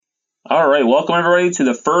All right, welcome everybody to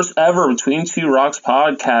the first ever Between Two Rocks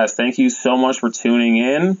podcast. Thank you so much for tuning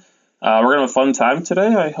in. We're going to have a fun time today,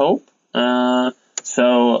 I hope. I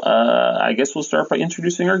guess we'll start by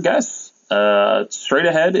introducing our guests. Straight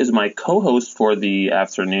ahead is my co-host for the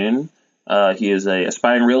afternoon. He is a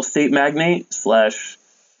aspiring real estate magnate /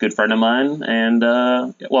 good friend of mine. And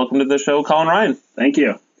welcome to the show, Colin Ryan. Thank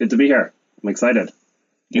you. Good to be here. I'm excited.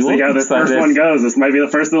 You see how this first one goes. This might be the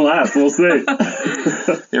first and the last. We'll see.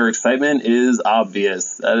 Your excitement is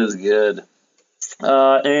obvious. That is good.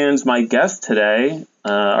 And my guest today,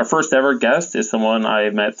 our first ever guest, is someone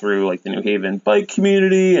I met through like the New Haven bike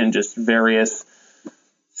community and just various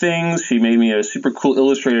things. She made me a super cool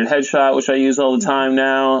illustrated headshot, which I use all the time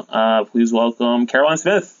now. Please welcome Caroline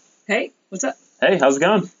Smith. Hey, what's up? Hey, how's it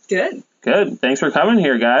going? Good. Good. Thanks for coming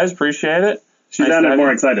here, guys. Appreciate it. She sounded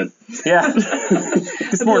more excited. Yeah.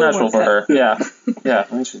 It's more natural for her. Yeah. Yeah, I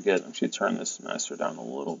think she's good. I should turn this master down a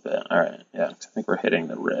little bit. All right. Yeah, I think we're hitting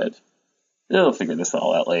the red. We'll figure this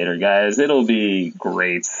all out later, guys. It'll be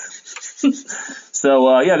great. So, this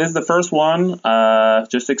is the first one.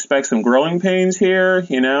 Just expect some growing pains here.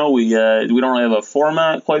 You know, we don't really have a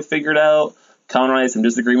format quite figured out. Colin and I had some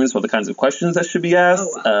disagreements about the kinds of questions that should be asked.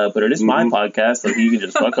 Oh, wow. But it is my podcast, so he can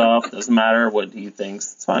just fuck off. Doesn't matter what he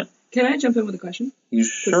thinks. It's fine. Can I jump in with a question? You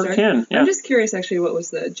sure can. Yeah. I'm just curious, actually, what was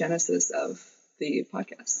the genesis of the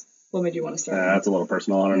podcast? What made you want to start? That's a little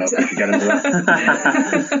personal. I don't know if we should get into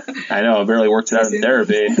that. I know. I barely worked it out in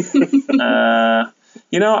therapy.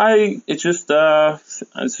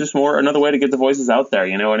 It's just more another way to get the voices out there.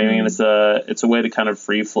 You know what I mean? It's a way to kind of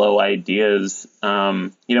free flow ideas.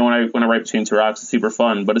 When I write Between Two Rocks, it's super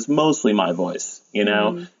fun, but it's mostly my voice. You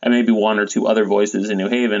know, and maybe one or two other voices in New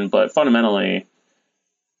Haven, but fundamentally,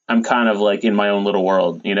 I'm kind of like in my own little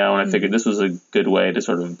world, you know, and I figured this was a good way to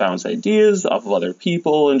sort of bounce ideas off of other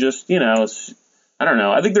people and just, I don't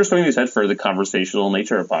know. I think there's something to be said for the conversational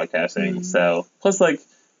nature of podcasting. So plus, like,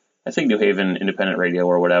 I think New Haven independent radio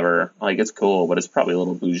or whatever, like, it's cool, but it's probably a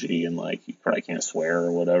little bougie and like you probably can't swear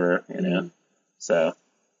or whatever, you know. So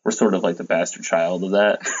we're sort of like the bastard child of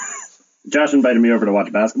that. Josh invited me over to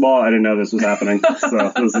watch basketball. I didn't know this was happening,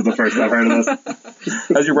 so this is the first I've heard of this.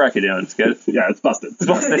 How's your bracket doing? It's good? Yeah, it's busted. It's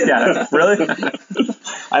busted, yeah. Really?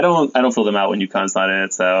 I don't fill them out when UConn's not in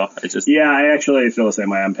it, so it's just... Yeah, I actually feel the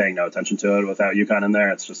same way. I'm paying no attention to it without UConn in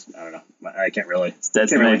there. It's just, I don't know. I can't really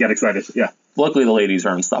get excited. Yeah. Luckily, the ladies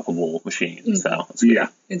are unstoppable machines, so it's good. Yeah.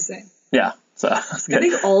 Insane. Yeah, so that's good. I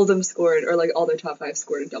think all of them scored, or like all their top 5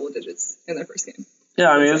 scored in double digits in their first game.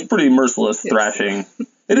 Yeah, I mean, it's pretty merciless thrashing.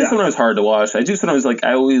 It is sometimes hard to watch. I do sometimes, like,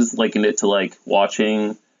 I always liken it to, like,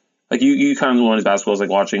 watching, like, you kind of women's basketball is like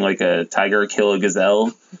watching, like, a tiger kill a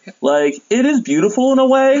gazelle. Like, it is beautiful in a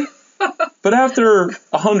way, but after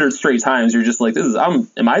 100 straight times, you're just like, am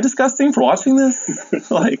I disgusting for watching this?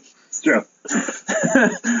 Like, it's true.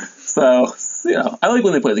 So, I like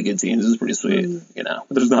when they play the good teams. It's pretty sweet, but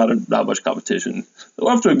there's not much competition.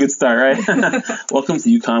 We're off to a good start, right? Welcome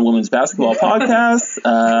to UConn Women's Basketball Podcast.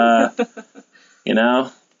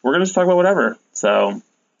 We're going to just talk about whatever. So,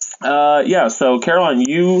 so Caroline,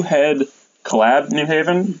 you had Collab New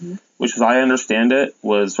Haven, which, as I understand it,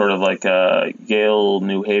 was sort of like a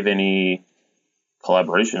Yale-New Haven-y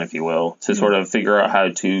collaboration, if you will, to sort of figure out how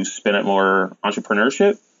to spin it more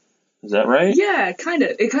entrepreneurship. Is that right? Yeah, kind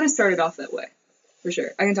of. It kind of started off that way, for sure.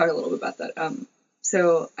 I can talk a little bit about that.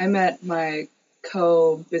 So I met my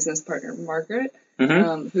co-business partner, Margaret,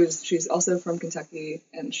 she's also from Kentucky,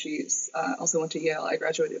 and she's also went to Yale. I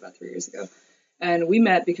graduated about 3 years ago. And we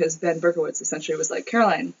met because Ben Berkowitz essentially was like,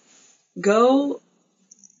 Caroline, go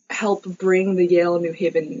help bring the Yale New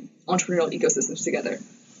Haven entrepreneurial ecosystems together.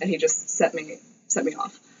 And he just set me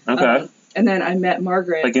off. Okay. And then I met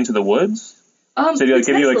Margaret. Like into the woods? So did he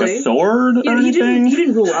give you like a sword or anything? He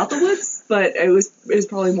didn't rule out the woods, but it was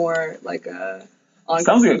probably more like a...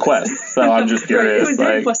 Sounds like a quest, so I'm just curious. Right, it was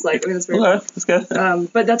very quest-like. I mean, that's very okay, that's good.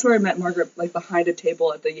 But that's where I met Margaret, like behind a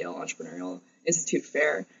table at the Yale Entrepreneurial Institute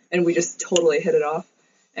Fair, and we just totally hit it off.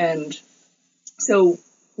 And so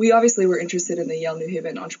we obviously were interested in the Yale New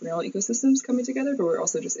Haven entrepreneurial ecosystems coming together, but we're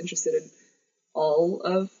also just interested in all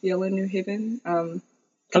of Yale and New Haven.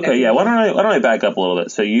 Okay, yeah. Why don't I back up a little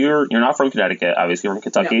bit? So you're not from Connecticut, obviously. You're from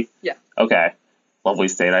Kentucky. No. Yeah. Okay. Lovely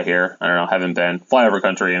state, I hear. I don't know. Haven't been. Flyover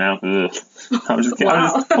country, Ugh. I'm just kidding.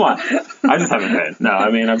 Wow. Come on. I just haven't been. No,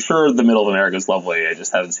 I mean, I'm sure the middle of America is lovely. I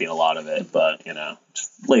just haven't seen a lot of it. But,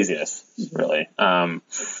 just laziness, really. Don't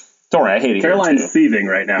worry, I hate it. Caroline's seething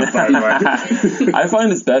right now, by the way. I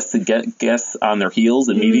find it's best to get guests on their heels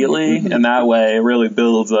immediately, and that way it really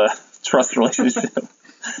builds a trust relationship. All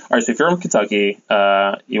right, so if you're from Kentucky,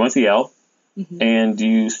 you went to Yale. and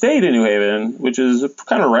you stayed in New Haven, which is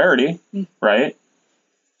kind of a rarity, right?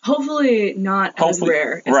 Hopefully not as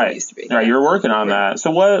rare as it used to be. Right, you're working on that. So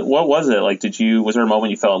what was it? Like, was there a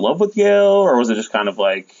moment you fell in love with Yale, or was it just kind of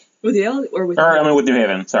like... With Yale or with... with New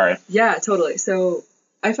Haven, sorry. Yeah, totally. So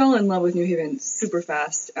I fell in love with New Haven super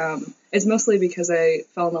fast. It's mostly because I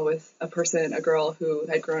fell in love with a girl who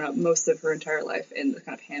had grown up most of her entire life in the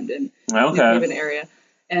kind of Hamden, New Haven area.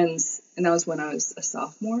 And that was when I was a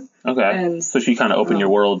sophomore. Okay. And so she kind of opened your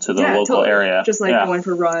world to the local area. Just like going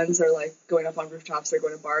for runs or like going up on rooftops or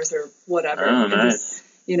going to bars or whatever. Oh, nice.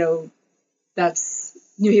 Just,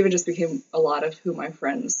 New Haven just became a lot of who my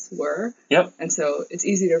friends were. Yep. And so it's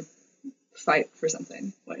easy to fight for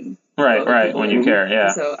something when... Right, when you care,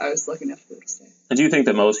 yeah. So I was lucky enough to be able to stay. And do you think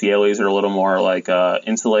that most Yaleys are a little more like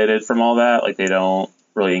insulated from all that? Like they don't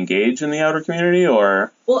really engage in the outer community,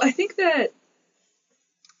 or? Well, I think that...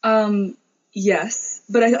 yes,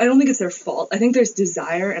 but I don't think it's their fault. I think there's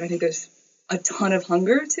desire, and I think there's a ton of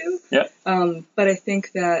hunger too. Yeah. But I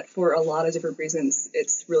think that for a lot of different reasons,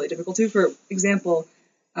 it's really difficult too. For example,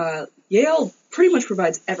 Yale pretty much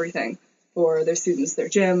provides everything for their students, their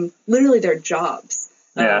gym, literally their jobs.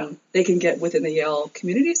 They can get within the Yale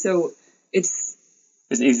community, so it's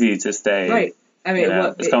easy to stay. Right. I mean,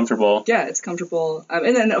 it's comfortable. Yeah, it's comfortable.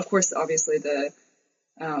 And then, of course, obviously the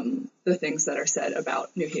things that are said about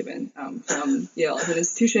New Haven from Yale as an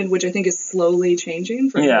institution, which I think is slowly changing.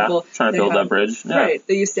 For example, trying to build that bridge. Yeah. Right.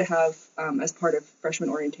 They used to have, as part of freshman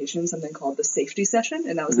orientation, something called the safety session,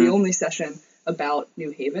 and that was the only session about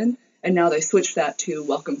New Haven. And now they switched that to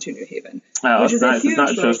Welcome to New Haven. Oh, which is it's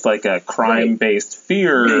not just like a crime-based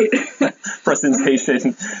fear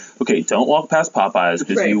presentation. Okay, don't walk past Popeyes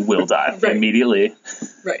because you will die immediately.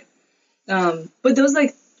 Right. But those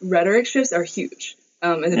like rhetoric shifts are huge.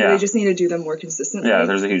 And they just need to do them more consistently. Yeah,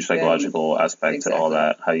 there's a huge psychological aspect to all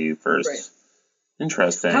that. How you first... Right.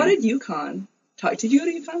 Interesting. How did UConn talk? Did you go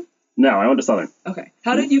to UConn? No, I went to Southern. Okay.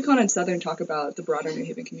 How did UConn and Southern talk about the broader New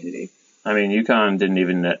Haven community? I mean, UConn didn't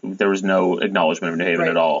even, there was no acknowledgement of New Haven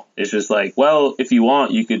at all. It's just like, well, if you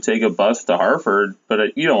want, you could take a bus to Hartford,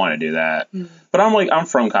 but you don't want to do that. Mm. But I'm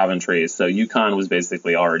from Coventry, so UConn was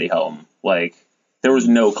basically already home. Like, there was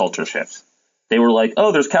no culture shift. They were like,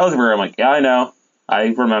 oh, there's cows everywhere. I'm like, yeah, I know. I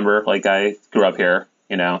remember, like, I grew up here,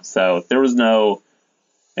 so there was no,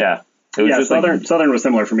 It was just Southern was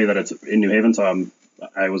similar for me that it's in New Haven, so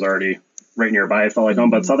I was already right nearby. I felt like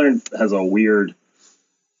home, but Southern has a weird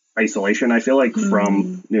isolation, I feel like,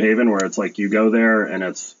 from New Haven, where it's like you go there and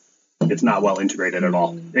it's not well integrated at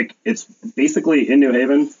all. It's basically in New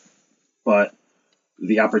Haven, but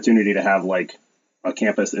the opportunity to have like a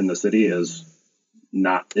campus in the city is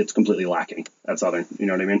not, it's completely lacking at Southern. You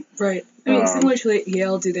know what I mean? Right. I mean, similar to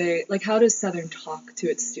Yale, how does Southern talk to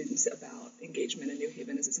its students about engagement in New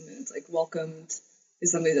Haven? Is it something that's like welcomed? Is it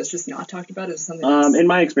something that's just not talked about? Is it something that's... in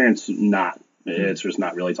my experience, not. It's just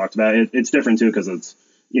not really talked about. It's different too, because it's,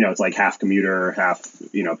 it's like half commuter, half,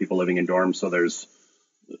 people living in dorms. So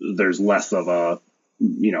there's less of a,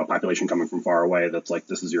 population coming from far away that's like,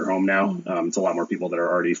 this is your home now. It's a lot more people that are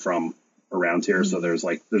already from around here. So there's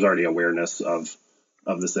already awareness of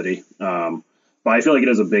the city. But I feel like it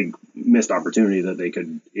is a big missed opportunity that they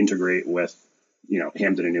could integrate with,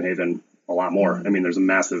 Hamden and New Haven a lot more. I mean, there's a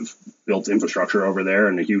massive built infrastructure over there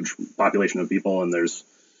and a huge population of people. And there's,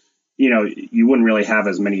 you wouldn't really have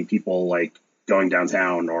as many people like going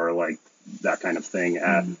downtown or like that kind of thing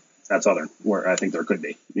at Southern, where I think there could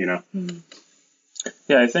be,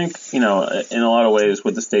 Yeah, I think, in a lot of ways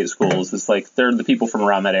with the state schools, it's like they're the people from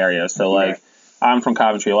around that area. So like I'm from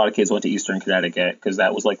Coventry. A lot of kids went to Eastern Connecticut because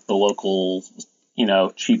that was like the local,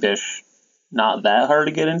 cheapish, not that hard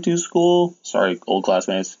to get into school. Sorry, old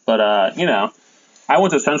classmates. But, I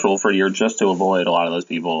went to Central for a year just to avoid a lot of those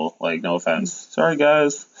people. Like, no offense. Sorry,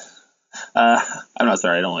 guys. I'm not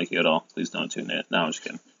sorry. I don't like you at all. Please don't tune in. No, I'm just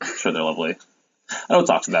kidding. I'm sure they're lovely. I don't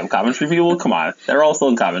talk to them. Coventry people, come on. They're all still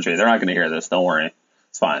in Coventry. They're not going to hear this. Don't worry.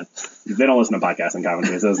 It's fine. They don't listen to podcasts in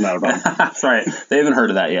Coventry, so it's not a problem. That's right. They haven't heard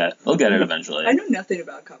of that yet. They'll get it eventually. I know nothing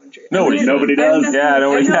about Coventry. Nobody does.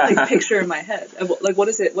 Nobody I have picture in my head. Like, what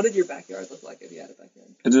is it? What did your backyard look like if you had a backyard?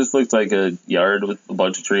 It just looked like a yard with a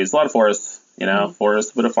bunch of trees. A lot of forests,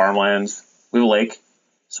 forests, a bit of farmlands. We have a lake,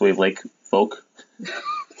 so we have lake folk.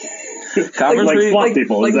 Coventry, like swamp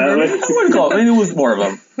people, is that what I wouldn't call it? I mean, it was more of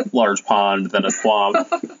a large pond than a swamp.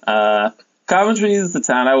 Coventry is the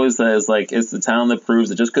town I always say is like, it's the town that proves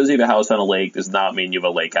that just because you have a house on a lake does not mean you have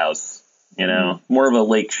a lake house. More of a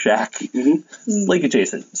lake shack. Lake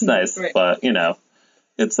adjacent. It's nice, but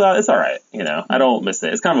it's all right. I don't miss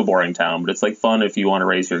it. It's kind of a boring town, but it's like fun if you want to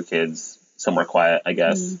raise your kids somewhere quiet, I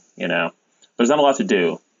guess. There's not a lot to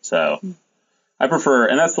do, so I prefer,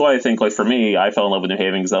 and that's why I think, like, for me, I fell in love with New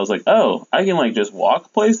Haven because I was like, oh, I can, like, just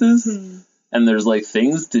walk places, and there's, like,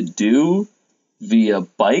 things to do via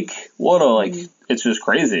bike. What a, like, it's just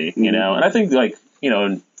crazy, you know? And I think, like, you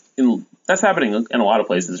know, that's happening in a lot of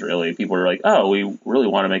places, really. People are like, oh, we really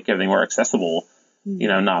want to make everything more accessible, you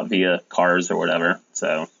know, not via cars or whatever.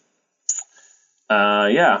 So,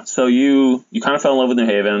 yeah. So you kind of fell in love with New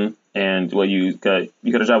Haven, and you got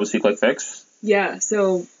a job with Seek Like Fix? Yeah,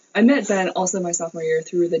 so I met Ben also my sophomore year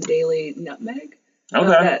through the Daily Nutmeg,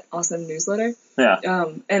 that awesome newsletter. Yeah.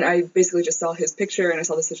 And I basically just saw his picture and I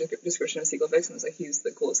saw the description of Seek Like Fix and was like, he's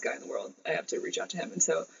the coolest guy in the world. I have to reach out to him. And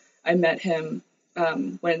so I met him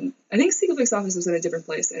when I think Seek Like Fix office was in a different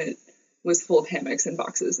place and it was full of hammocks and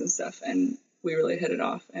boxes and stuff. And we really hit it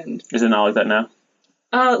off. And is it not like that now?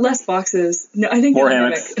 Less boxes. No, I think more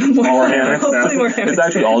hammocks. More hammocks. Hopefully more hammocks. It's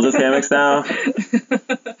actually all just hammocks now.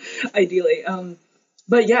 Ideally.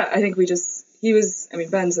 But yeah, I think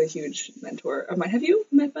Ben's a huge mentor of mine. Have you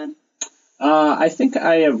met Ben? I think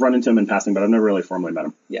I have run into him in passing, but I've never really formally met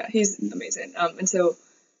him. Yeah, he's amazing. And so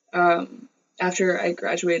after I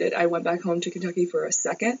graduated, I went back home to Kentucky for a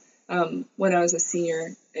second. When I was a senior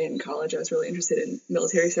in college, I was really interested in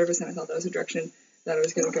military service, and I thought that was a direction that I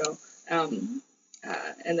was going to go.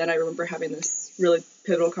 And then I remember having this really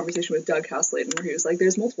pivotal conversation with Doug Houselayden, where he was like,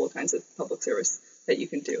 there's multiple kinds of public service that you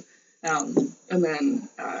can do. And then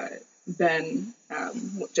Ben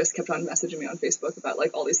just kept on messaging me on Facebook about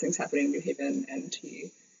like all these things happening in New Haven, and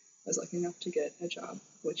he was lucky enough to get a job,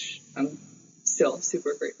 which I'm still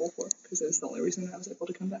super grateful for because it's the only reason I was able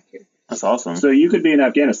to come back here. That's awesome. So you could be in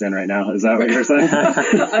Afghanistan right now. Is that what you're saying?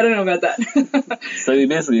 I don't know about that. So he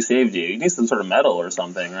basically saved you. You need some sort of medal or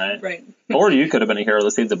something, right? Right. Or you could have been a hero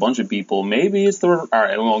that saved a bunch of people. Maybe it's all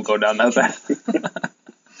right, we won't go down that path.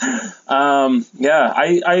 Yeah,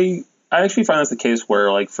 I actually find that's the case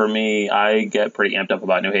where, like, for me, I get pretty amped up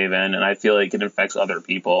about New Haven, and I feel like it affects other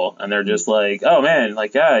people, and they're just like, oh, man,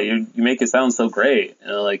 like, yeah, you make it sound so great. And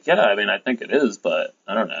they're like, yeah, I mean, I think it is, but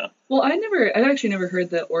I don't know. Well, I've actually never heard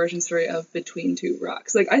the origin story of Between Two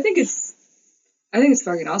Rocks. Like, I think it's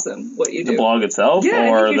fucking awesome what you do. The blog itself, yeah,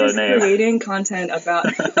 or I think you're the just name? creating content about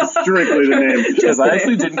strictly the name. Because I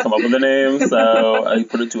actually didn't come up with a name, so I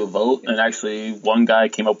put it to a vote, and actually one guy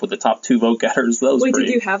came up with the top 2 vote getters. So that was Did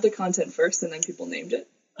you have the content first and then people named it?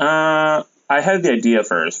 I had the idea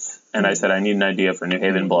first, and I said I need an idea for New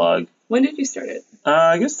Haven blog. When did you start it?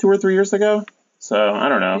 I guess 2 or 3 years ago. So I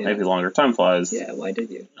don't know, maybe longer. Time flies. Yeah, why did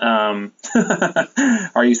you?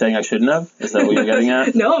 Are you saying I shouldn't have? Is that what you're getting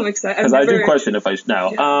at? No, I'm excited. Because I do question if I should. No.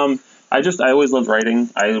 Yeah. I always loved writing.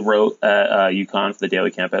 I wrote at UConn for the Daily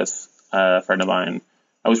Campus. A friend of mine,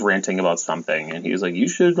 I was ranting about something, and he was like, you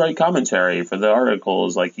should write commentary for the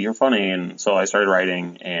articles. Like, you're funny. And so I started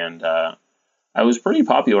writing, and I was pretty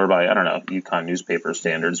popular by, I don't know, UConn newspaper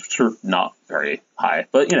standards, which are not very high.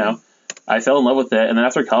 But, you know, I fell in love with it. And then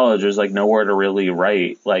after college, there's like nowhere to really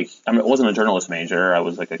write. Like, I mean, it wasn't a journalist major. I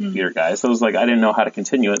was like a computer guy. So it was like, I didn't know how to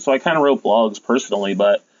continue it. So I kind of wrote blogs personally,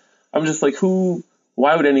 but I'm just like,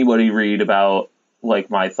 why would anybody read about like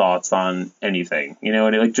my thoughts on anything, you know,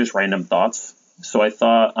 and like just random thoughts. So I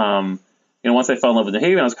thought, you know, once I fell in love with New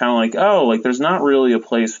Haven, I was kind of like, oh, like there's not really a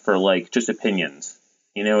place for like just opinions.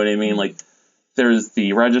 You know what I mean? Like there's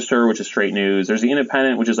the Register, which is straight news. There's the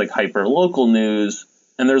Independent, which is like hyper local news.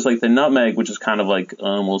 And there's like the Nutmeg, which is kind of like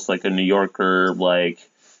almost like a New Yorker, like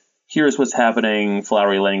here's what's happening,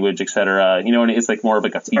 flowery language, etc. You know, and it's like more of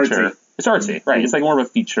like a feature. Artsy. It's artsy, right? It's like more of a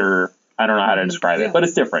feature. I don't know how to describe it, but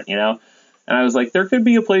it's different, you know? And I was like, there could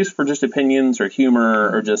be a place for just opinions or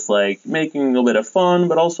humor or just like making a little bit of fun,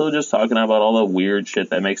 but also just talking about all the weird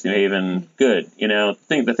shit that makes New Haven good, you know,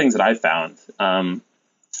 the things that I found. And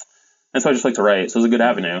so I just like to write. So it was a good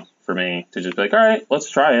avenue for me to just be like, all right,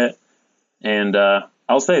 let's try it. And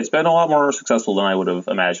I'll say it's been a lot more successful than I would have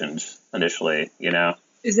imagined initially, you know.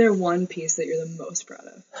 Is there one piece that you're the most proud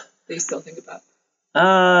of that you still think about?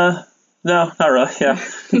 No, not really. Yeah.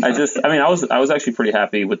 I was actually pretty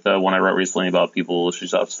happy with the one I wrote recently about people should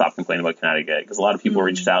stop complaining about Connecticut, because a lot of people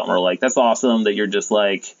reached out and were like, that's awesome that you're just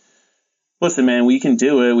like, listen, man, we can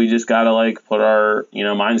do it. We just got to like put our, you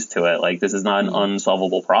know, minds to it. Like this is not an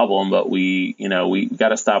unsolvable problem, but we got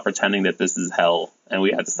to stop pretending that this is hell, and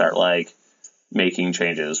we have to start like making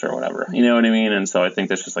changes or whatever. You know what I mean? And so I think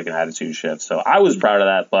that's just like an attitude shift. So I was proud of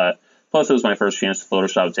that, but plus, it was my first chance to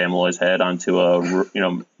Photoshop Dan Malloy's head onto a, you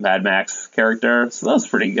know, Mad Max character, so that was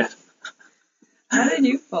pretty good. How did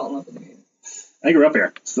you fall in love with New Haven? I grew up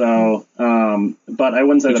here, so, but I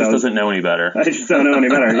wouldn't say he that just doesn't know any better. I just don't know any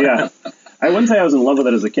better, yeah. I wouldn't say I was in love with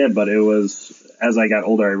it as a kid, but it was, as I got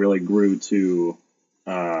older, I really grew to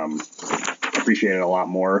appreciate it a lot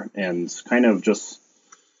more, and kind of just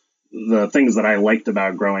the things that I liked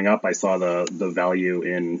about growing up. I saw the value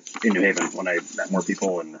in New Haven when I met more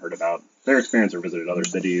people and heard about their experience or visited other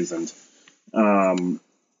cities. And,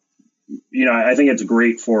 I think it's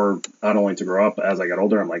great for not only to grow up as I got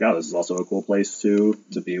older. I'm like, oh, this is also a cool place to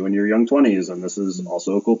be when you're young 20s. And this is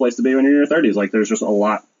also a cool place to be when you're in your 30s. Like, there's just a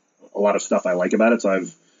lot of stuff I like about it. So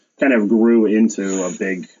I've kind of grew into a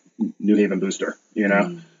big New Haven booster,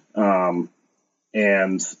 and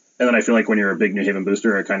then I feel like when you're a big New Haven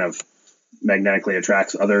booster, it kind of magnetically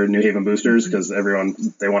attracts other New Haven boosters because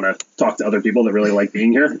they want to talk to other people that really like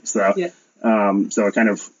being here. So, so it kind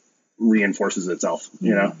of reinforces itself,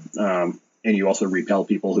 and you also repel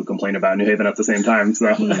people who complain about New Haven at the same time.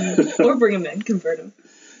 So, or bring them in, convert them.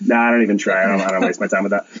 Nah, I don't even try. I don't waste my time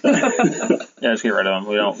with that. Yeah, just get rid of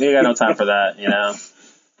them. We got no time for that.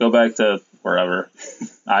 Go back to wherever.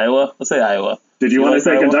 Iowa. Let's say Iowa. Did you want to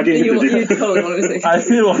say Iowa? Kentucky? You totally want to say Kentucky. I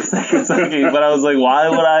did want to say Kentucky, but I was like, why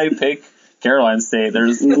would I pick Caroline State?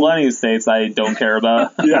 There's plenty of states I don't care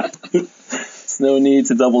about. Yeah. There's no need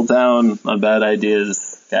to double down on bad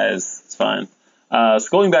ideas, guys. It's fine. So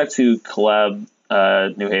going back to Collab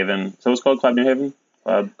New Haven. So it's called Collab New Haven?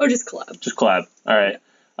 Oh, just Collab. Just Collab. All right.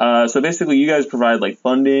 So basically you guys provide like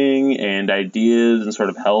funding and ideas and sort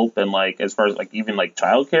of help and like as far as like even like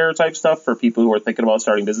childcare type stuff for people who are thinking about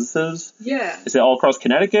starting businesses. Yeah. Is it all across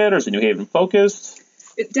Connecticut or is it New Haven focused?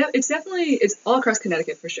 It's definitely all across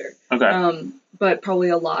Connecticut for sure. Okay. But probably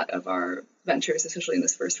a lot of our ventures, especially in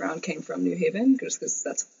this first round, came from New Haven just because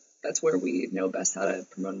that's where we know best how to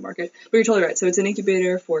promote and market. But you're totally right. So it's an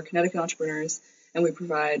incubator for Connecticut entrepreneurs, and we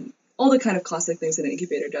provide all the kind of classic things that an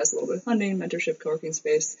incubator does: a little bit of funding, mentorship, co-working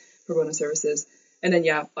space, pro bono services, and then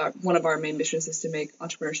one of our main missions is to make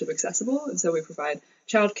entrepreneurship accessible, and so we provide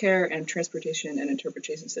childcare and transportation and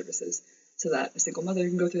interpretation services so that a single mother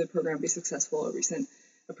can go through the program, be successful.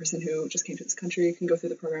 A person who just came to this country can go through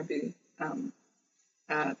the program, be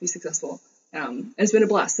successful. And it's been a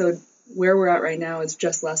blast. So where we're at right now is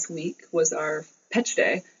just last week was our pitch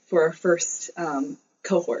day for our first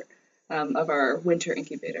cohort of our winter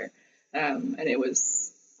incubator. And it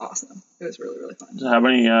was awesome. It was really, really fun. So how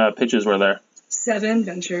many pitches were there? 7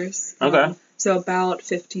 ventures. Okay. So about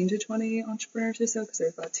 15 to 20 entrepreneurs or so, because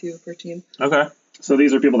there's about 2 per team. Okay. So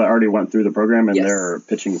these are people that already went through the program and they're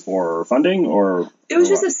pitching for funding, or? It was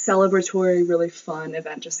just a celebratory, really fun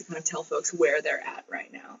event just to kind of tell folks where they're at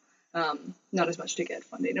right now. Not as much to get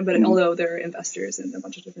funding, but although there are investors and a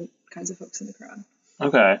bunch of different kinds of folks in the crowd.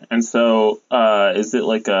 Okay. And so is it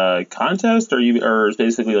like a contest or is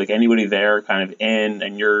basically like anybody there kind of in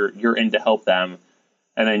and you're in to help them?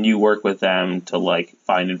 And then you work with them to like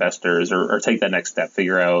find investors or take that next step,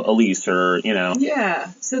 figure out a lease or,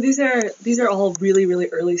 Yeah. So these are all really, really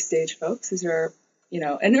early stage folks. These are,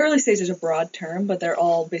 and early stage is a broad term, but they're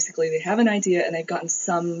all basically, they have an idea and they've gotten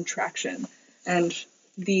some traction. And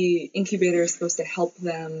the incubator is supposed to help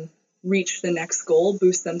them reach the next goal,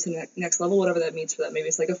 boost them to the next level, whatever that means for them. Maybe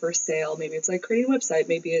it's like a first sale. Maybe it's like creating a website.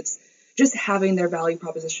 Maybe it's just having their value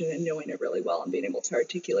proposition and knowing it really well and being able to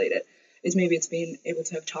articulate it. Maybe it's being able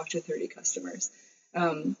to have talked to 30 customers.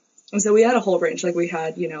 And so we had a whole range. Like we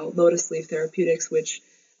had, Lotus Leaf Therapeutics, which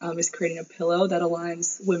is creating a pillow that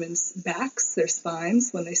aligns women's backs, their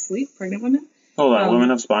spines when they sleep, pregnant women. Hold on, women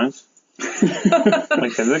have spines?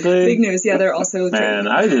 Like physically? Big news. Yeah, they're also... Man,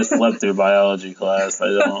 I just slept through biology class. I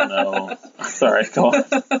don't know. Sorry, go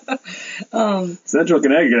on. Central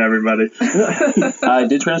Connecticut, everybody. I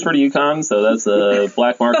did transfer to UConn, so that's a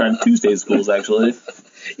black mark on Tuesday schools, actually.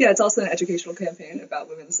 Yeah, it's also an educational campaign about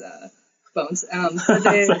women's bones.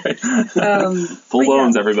 Full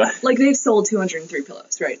bones, everybody. Like they've sold 203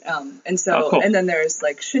 pillows, right? And so, cool. And then there's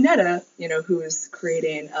like Shanetta, who is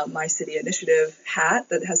creating a My City Initiative hat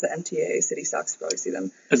that has the MTA city socks. You probably see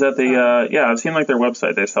them. Is that the? Yeah, I've seen like their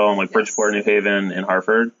website. They sell them like Bridgeport, New Haven, and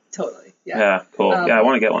Hartford. Totally. Yeah. Yeah. Cool. Yeah, I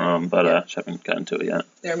want to get one of them, but I haven't gotten to it yet.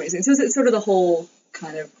 They're amazing. So it's sort of the whole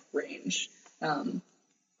kind of range.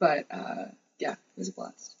 Yeah, it was a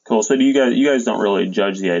blast. Cool. So do you guys don't really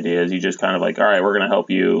judge the ideas? You just kind of like, all right, we're going to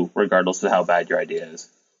help you regardless of how bad your idea is.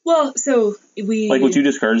 Well, so would you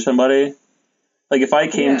discourage somebody? Like if I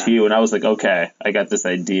came to you and I was like, okay, I got this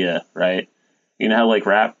idea, right? You know how like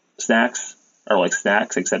rap snacks are like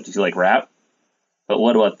snacks, except if you like rap? But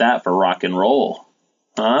what about that for rock and roll?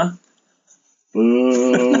 Huh?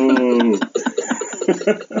 Boo.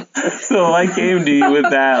 So if I came to you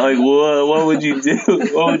with that, like, what would you do?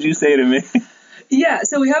 What would you say to me? Yeah,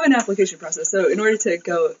 so we have an application process. So in order to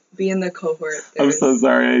go be in the cohort, I'm so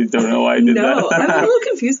sorry. I don't know why I did no, that. I'm a little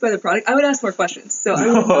confused by the product. I would ask more questions. So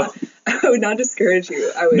I would not discourage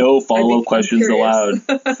you. No follow-up questions allowed.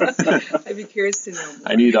 I'd be curious to know more.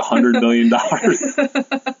 I need $100 million.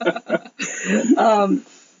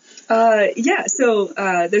 Yeah, so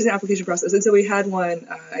there's an application process. And so we had one,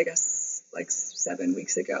 I guess, like 7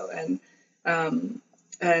 weeks ago. And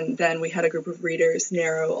then we had a group of readers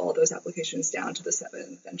narrow all those applications down to the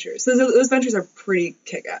 7 ventures. So those ventures are pretty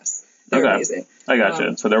kick-ass. They're amazing. I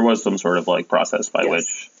gotcha. So there was some sort of like process by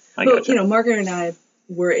which I gotcha. You know, Margaret and I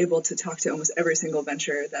were able to talk to almost every single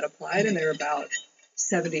venture that applied, and there were about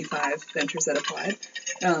 75 ventures that applied.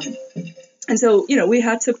 And so, you know, we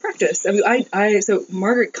had to practice. I mean, so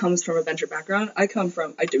Margaret comes from a venture background. I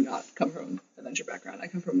do not come from a venture background. I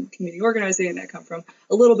come from community organizing, and I come from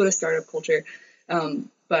a little bit of startup culture.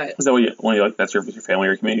 But is that what you like? That's your family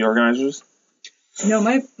or community organizers? No,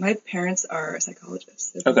 my parents are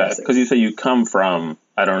psychologists. Okay, because you say you come from,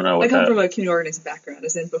 I don't know what I come from a community organizing background,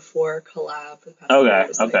 as in before Collab.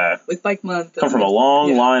 Okay. With Bike Month. Come from a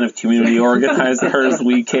long line of community organizers.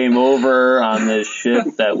 We came over on this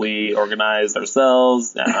ship that we organized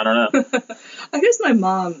ourselves. I don't know. I guess my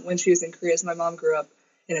mom, when she was in Korea, so my mom grew up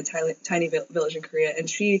in a tiny village in Korea, and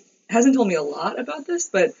she hasn't told me a lot about this,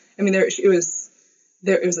 but I mean, it was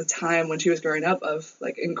a time when she was growing up of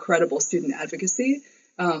like incredible student advocacy,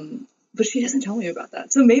 but she doesn't tell me about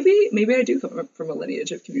that. So maybe I do come from a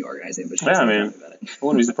lineage of community organizing, but she doesn't tell me about it. I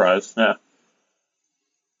wouldn't be surprised. Yeah.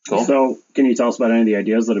 Cool. So can you tell us about any of the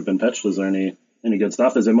ideas that have been pitched? Is there any good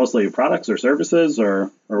stuff? Is it mostly products or services or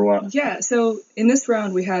what? Yeah. So in this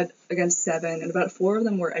round, we had, again, 7, and about 4 of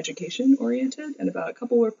them were education oriented, and about a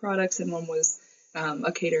couple were products, and one was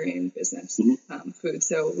a catering business, food.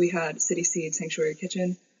 So we had City Seed Sanctuary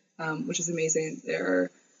Kitchen, which is amazing.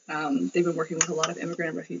 They've been working with a lot of immigrant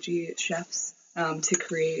and refugee chefs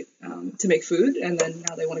to make food, and then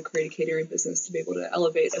now they want to create a catering business to be able to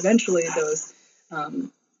elevate eventually those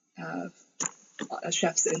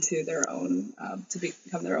chefs into their own, to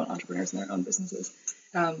become their own entrepreneurs in their own businesses.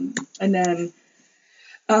 And then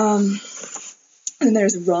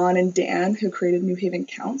there's Ron and Dan, who created New Haven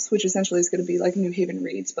Counts, which essentially is going to be like New Haven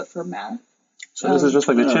Reads, but for math. So this is just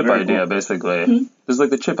like the chip idea, basically. This is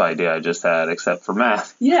like the chip idea I just had, except for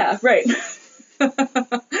math. Yeah, right.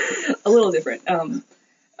 A little different. And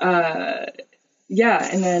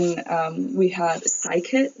then we had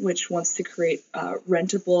SciKit, which wants to create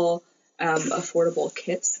rentable, affordable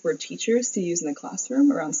kits for teachers to use in the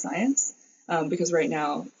classroom around science. Because right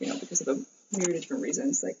now, because of a myriad of different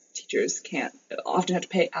reasons, like teachers often have to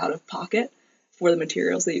pay out of pocket for the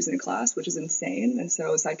materials they use in class, which is insane. And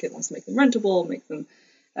so SciKit wants to make them rentable, make them.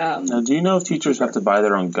 Now, do you know if teachers have to buy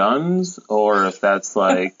their own guns, or if that's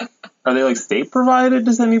like, are they like state provided?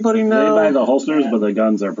 Does anybody know? They buy the holsters, but the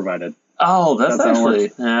guns are provided. Oh, that's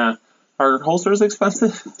actually, yeah. Are holsters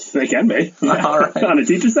expensive? They can be. Yeah. All right. On a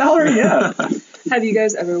teacher's salary, yeah. Have you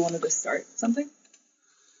guys ever wanted to start something?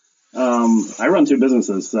 I run 2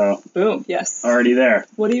 businesses, so. Boom, yes. Already there.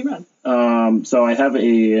 What do you run? So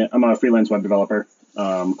I'm a freelance web developer,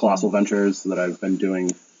 Colossal Ventures, that I've been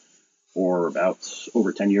doing for about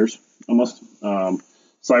over 10 years, almost.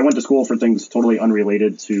 So I went to school for things totally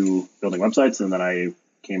unrelated to building websites, and then I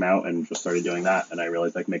came out and just started doing that, and I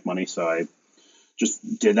realized I could make money, so I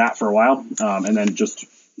just did that for a while. And then just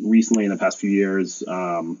recently, in the past few years,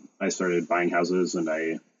 I started buying houses, and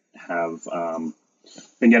I have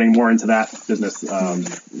been getting more into that business,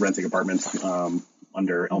 renting apartments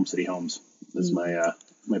under Elm City Homes is my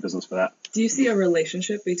business for that. Do you see a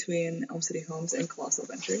relationship between Elm City Homes and Colossal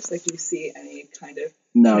Ventures? Like, do you see any kind of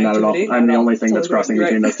No, not at all. I'm the only thing that's crossing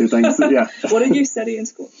between those 2 things. Yeah. What did you study in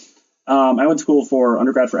school? I went to school for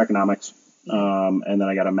undergrad for economics, and then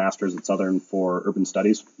I got a master's at Southern for urban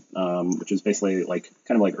studies, which is basically kind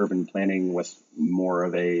of like urban planning with more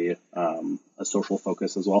of a social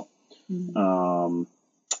focus as well.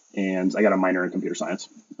 And I got a minor in computer science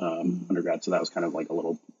undergrad, so that was kind of like a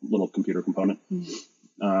little computer component.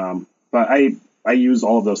 But I use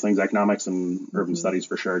all of those things, economics and urban studies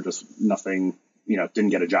for sure. Just nothing, didn't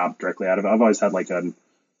get a job directly out of it. I've always had like an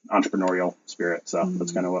entrepreneurial spirit, so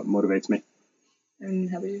that's kind of what motivates me. And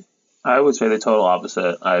how about you? I would say the total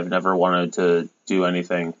opposite. I've never wanted to do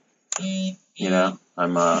anything.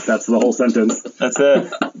 I'm That's the whole sentence. That's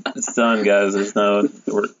it. It's done, guys. There's no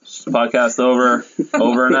podcast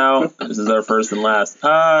over now. This is our first and last.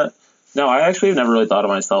 No, I actually have never really thought of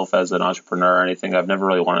myself as an entrepreneur or anything. I've never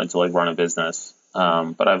really wanted to run a business.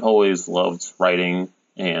 But I've always loved writing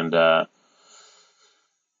and I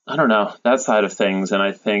don't know, that side of things. And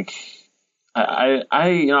I think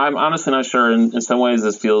I'm honestly not sure. In some ways,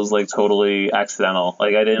 this feels like totally accidental.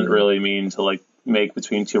 Like, I didn't really mean to like make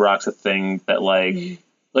Between Two Rocks a thing that like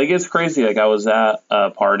it's crazy. Like, I was at a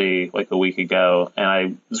party like a week ago, and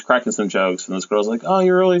I was cracking some jokes, and this girl's like, "Oh,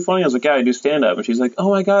 you're really funny." I was like, "Yeah, I do stand up," and she's like, "Oh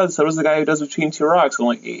my god, so does the guy who does Between Two Rocks?" I'm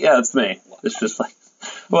like, "Yeah, it's me." It's just like,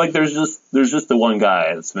 well, like there's just the one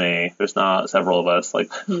guy. It's me. There's not several of us. Like,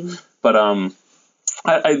 but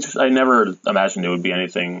I never imagined it would be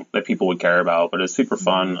anything that people would care about, but it's super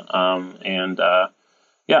fun.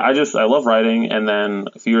 Yeah, I love writing. And then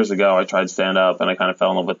a few years ago, I tried stand up and I kind of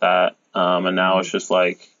fell in love with that. And now it's just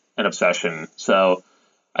like an obsession. So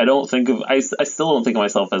I still don't think of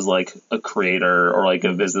myself as like a creator or like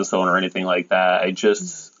a business owner or anything like that. I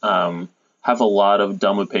just, have a lot of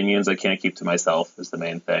dumb opinions I can't keep to myself is the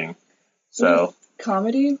main thing. So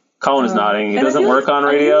comedy. Colin is nodding. He doesn't work on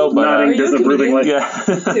radio, but nodding disapprovingly. yeah.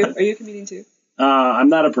 Too? Are you a comedian too? I'm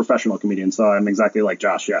not a professional comedian, so I'm exactly like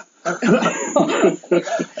Josh. Yeah.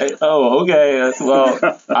 Oh, okay.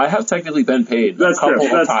 Well, I have technically been paid a couple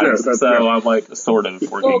of times, so I'm like a sort of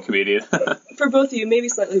working comedian. For both of you, maybe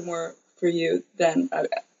slightly more for you than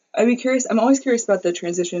I'd be curious. I'm always curious about the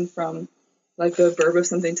transition from like the verb of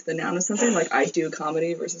something to the noun of something. Like I do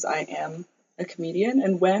comedy versus I am a comedian.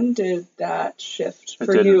 And when did that shift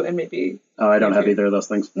for you? And maybe I don't have either of those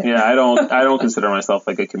things. Yeah, I don't consider myself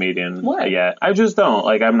like a comedian yet. I just don't.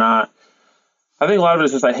 Like, I'm not. I think a lot of it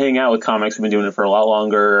is just I hang out with comics who've been doing it for a lot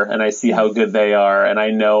longer, and I see how good they are, and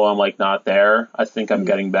I know I'm like not there. I think I'm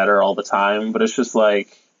getting better all the time, but it's just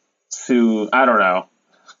like I don't know.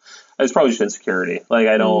 It's probably just insecurity. Like,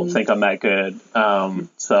 I don't think I'm that good.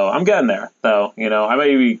 So I'm getting there, though. You know, I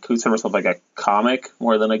maybe consider myself like a comic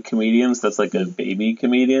more than a comedian. So that's like a baby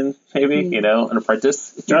comedian, maybe, you know, an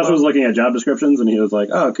apprentice. Josh was looking at job descriptions and he was like,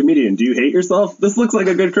 "Oh, comedian, do you hate yourself? This looks like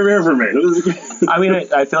a good career for me." I mean,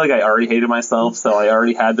 I feel like I already hated myself, so I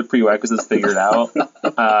already had the prerequisites figured out. And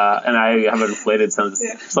I have an inflated sense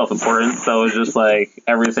of self-importance. So it was just like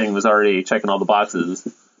everything was already checking all the boxes.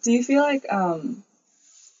 Do you feel like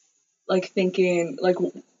thinking,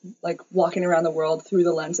 like walking around the world through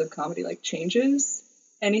the lens of comedy, like changes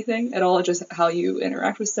anything at all? Just how you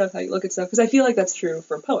interact with stuff, how you look at stuff? Because I feel like that's true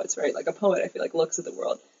for poets, right? Like a poet, I feel like looks at the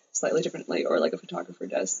world slightly differently, or like a photographer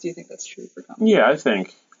does. Do you think that's true for comedy? Yeah, I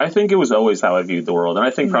think it was always how I viewed the world, and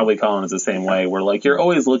I think probably Colin is the same way. Where like you're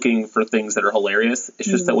always looking for things that are hilarious. It's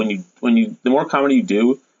just that when you the more comedy you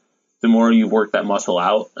do, the more you work that muscle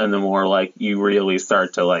out, and the more like you really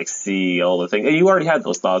start to like see all the things. And you already had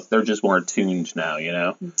those thoughts; they're just more tuned now, you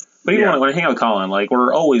know. But even when I hang out with Colin, like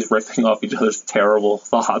we're always riffing off each other's terrible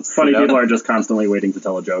thoughts. Funny people are just constantly waiting to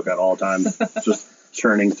tell a joke at all times, just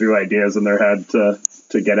churning through ideas in their head to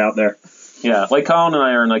get out there. Yeah, like Colin and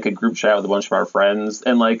I are in like a group chat with a bunch of our friends,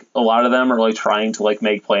 and like a lot of them are like trying to like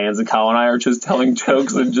make plans, and Colin and I are just telling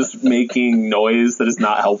jokes and just making noise that is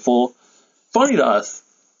not helpful. Funny to us,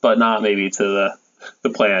 but not maybe to the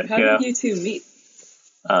plan. How did you two meet?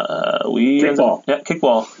 Kickball.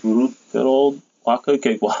 Kickball. Mm-hmm. Good old Waka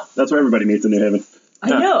Kickball. That's where everybody meets in New Haven. I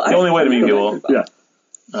know. The only way to meet people. Yeah.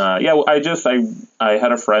 I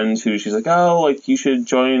had a friend who she's like, oh, like you should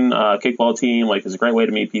join a kickball team. Like it's a great way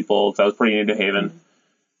to meet people. Cause I was pretty new to Haven,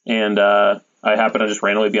 and I happened to just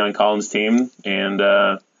randomly be on Colin's team, and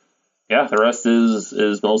the rest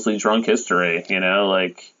is mostly drunk history. You know,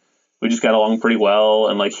 like we just got along pretty well,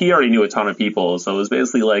 and like he already knew a ton of people, so it was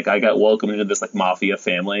basically like I got welcomed into this like mafia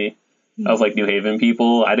family of like New Haven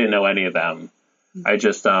people. I didn't know any of them. I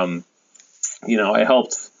just I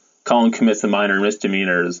helped Colin commit some minor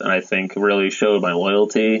misdemeanors, and I think really showed my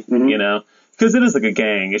loyalty, you know, because it is like a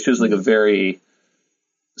gang. It's just like a very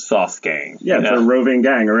soft gang. Yeah, it's a roving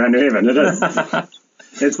gang around New Haven. It is.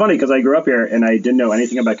 It's funny because I grew up here and I didn't know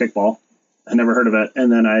anything about kickball. I never heard of it.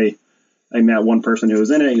 And then I met one person who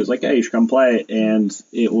was in it. He was like, hey, you should come play. And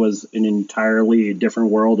it was an entirely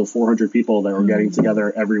different world of 400 people that were getting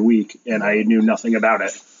together every week. And I knew nothing about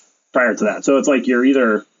it prior to that. So it's like you're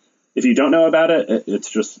either, if you don't know about it, it's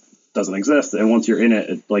just doesn't exist, and once you're in it,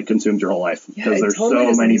 it like consumes your whole life because there's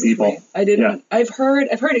totally so many people. I didn't. Yeah. I've heard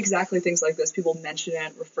exactly things like this. People mention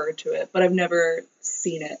it, refer to it, but I've never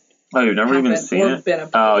seen it. Oh, you've never even seen it?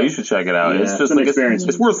 Oh, you should check it out. Yeah, it's just like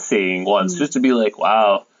it's worth seeing once, just to be like,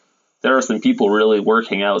 wow, there are some people really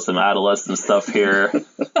working out some adolescent stuff here.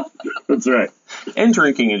 That's right. And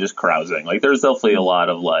drinking and just carousing. Like, there's definitely a lot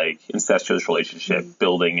of like incestuous relationship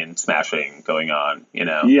building and smashing going on. You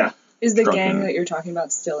know? Yeah. Is the gang that you're talking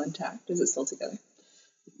about still intact? Is it still together?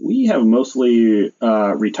 We have mostly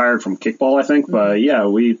retired from kickball, I think. But yeah,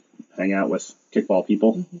 we hang out with kickball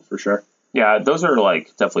people for sure. Yeah, those are like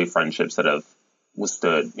definitely friendships that have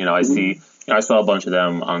withstood. You know, I see I saw a bunch of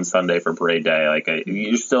them on Sunday for parade day. Like,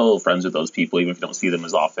 you're still friends with those people, even if you don't see them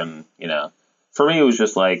as often, you know. For me, it was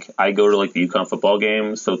just like, I go to like the UConn football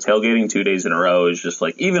game, so tailgating 2 days in a row is just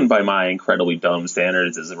like, even by my incredibly dumb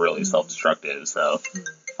standards, is really self-destructive. So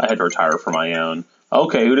I had to retire for my own.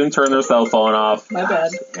 Okay, who didn't turn their cell phone off? My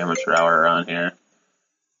bad. Amateur hour around here.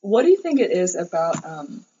 What do you think it is about,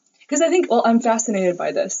 because I think, well, I'm fascinated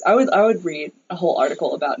by this. I would read a whole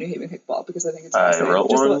article about New Haven kickball because I think it's I fascinating. wrote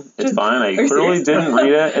one. It's fine. I clearly didn't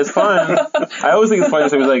read it. It's fine. I always think it's funny.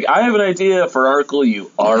 Somebody's like, I have an idea for an article you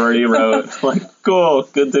already wrote. Like, cool.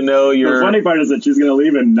 Good to know you're... The funny part is that she's going to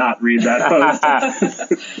leave and not read that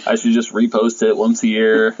post. I should just repost it once a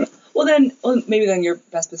year. Well, maybe then you're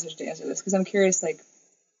best positioned to answer this because I'm curious. Like,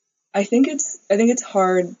 I think it's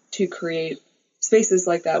hard to create spaces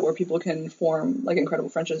like that where people can form like incredible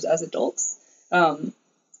friendships as adults.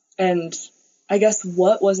 And I guess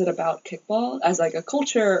what was it about kickball as like a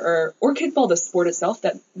culture or kickball, the sport itself,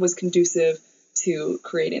 that was conducive to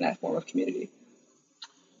creating that form of community?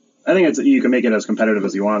 I think you can make it as competitive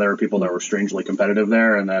as you want. There were people that were strangely competitive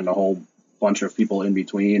there, and then a whole bunch of people in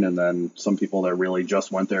between, and then some people that really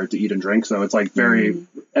just went there to eat and drink. So it's like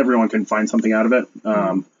everyone can find something out of it.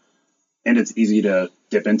 And it's easy to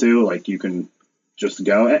dip into. Like, you can just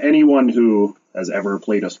go. Anyone who has ever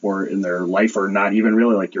played a sport in their life, or not even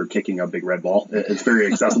really, like, you're kicking a big red ball. It's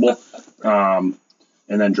very accessible. And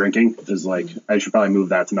then drinking is like, I should probably move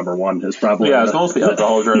that to number one. It's probably it's mostly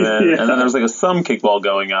alcohol driven, and then there's like some kickball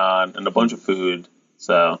going on and a bunch of food.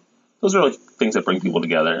 So those are like things that bring people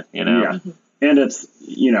together, you know. Yeah, and it's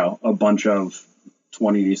a bunch of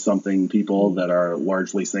 20-something people that are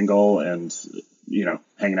largely single and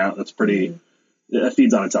hanging out. That's pretty. It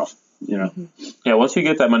feeds on itself, Yeah, once you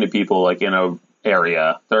get that many people like in a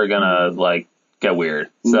area, they're gonna like get weird.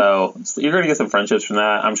 So you're gonna get some friendships from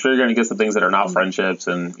that. I'm sure you're gonna get some things that are not friendships,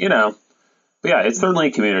 and but yeah, it's certainly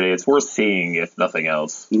a community. It's worth seeing, if nothing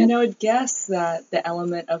else. And I would guess that the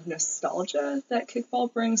element of nostalgia that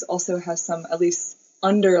kickball brings also has some at least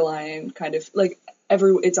underlying kind of like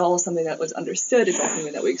it's all something that was understood. It's all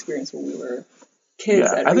something that we experienced when we were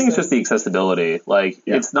kids. Yeah, I think it's just the accessibility. Like,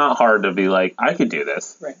 it's not hard to be like, I could do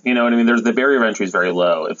this. Right. You know what I mean? There's the barrier of entry is very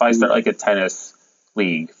low. If I start like a tennis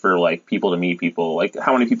league for like people to meet people, like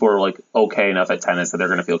how many people are like okay enough at tennis that they're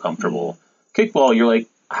going to feel comfortable? Kickball, you're like,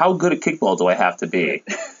 how good at kickball do I have to be?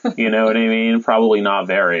 You know what I mean? Probably not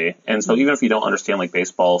very. And so even if you don't understand like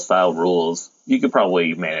baseball style rules, you could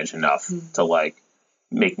probably manage enough to like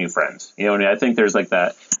make new friends. You know what I mean? I think there's like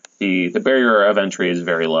that. The barrier of entry is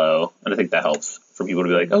very low, and I think that helps for people to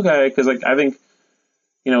be like, okay, because like I think,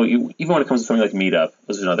 even when it comes to something like Meetup,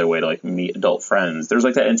 this is another way to like meet adult friends. There's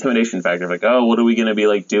like that intimidation factor of like, oh, what are we going to be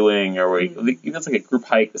like doing? Or that's like a group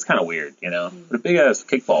hike. It's kind of weird, But a big ass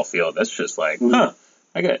kickball field, that's just like,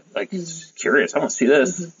 I get like curious. I want to see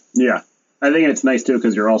this. Yeah, I think it's nice too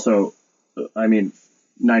because you're also,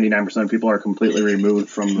 99% of people are completely removed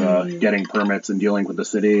from the getting permits and dealing with the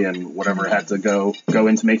city and whatever had to go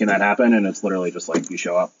into making that happen. And it's literally just like you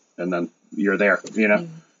show up and then you're there,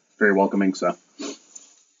 very welcoming. So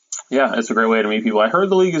yeah, it's a great way to meet people. I heard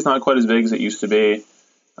the league is not quite as big as it used to be.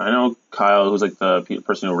 I know Kyle, who's like the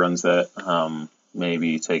person who runs it,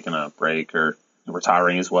 maybe taking a break or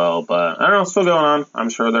retiring as well. But I don't know, it's still going on. I'm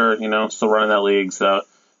sure they're, still running that league. So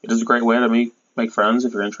it is a great way to make friends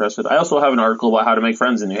if you're interested. I also have an article about how to make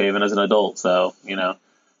friends in New Haven as an adult. So,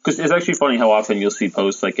 because it's actually funny how often you'll see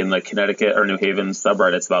posts like in the Connecticut or New Haven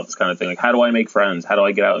subreddits about this kind of thing. Like, how do I make friends? How do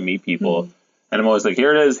I get out and meet people? And I'm always like,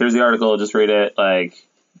 here it is. Here's the article. Just read it. Like,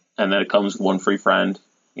 and then it comes with one free friend,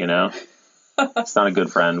 It's not a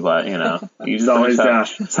good friend, but, you just it's always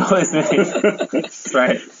Josh. It's always me. That's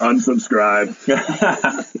right. Unsubscribe.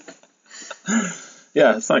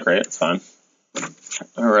 Yeah, it's not great. It's fun.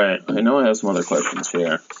 All right. I know I have some other questions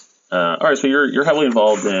here. All right. So you're heavily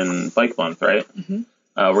involved in Bike Month, right?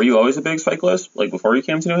 Were you always a big cyclist, like before you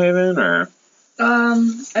came to New Haven, or?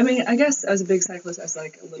 I guess I was a big cyclist as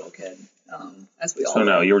like a little kid, as we all. So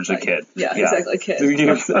no, you were just a kid. Yeah, exactly, a kid. You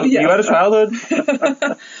had a childhood?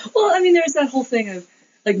 Well, there's that whole thing of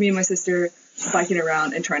like me and my sister biking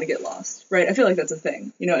around and trying to get lost, right? I feel like that's a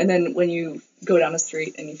thing, and then when you go down a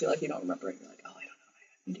street and you feel like you don't remember it, you're like, oh, I don't know,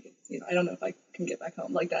 I need to get, I don't know if I can get back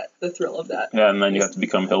home, like that, the thrill of that. Yeah, and then you have to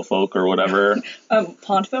become hill folk or whatever.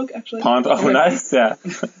 Pond folk, actually. Oh, nice, yeah.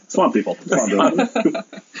 Swamp people.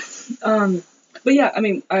 But yeah,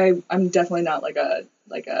 I'm definitely not like a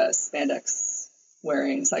spandex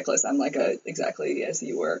wearing cyclist. I'm like exactly as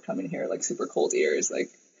you were coming here, like super cold ears, like.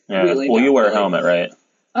 Yeah. Well, you wear a helmet, right?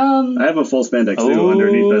 I have a full spandex too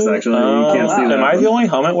underneath this. Actually, you can't see that. Am I the only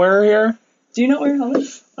helmet wearer here? Do you not wear a helmet?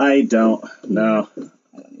 I don't. No.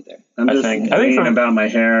 I don't either. I'm just thinking about my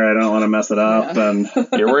hair. I don't want to mess it up. Yeah. And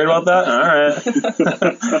You're worried about that? All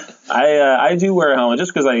right. I do wear a helmet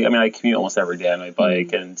just because I commute almost every day on my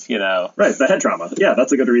bike, and right, the head trauma. Yeah,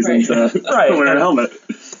 that's a good reason to wear a helmet.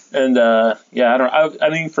 And I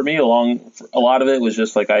mean, for me, a lot of it was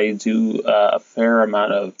just like I do a fair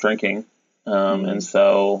amount of drinking, and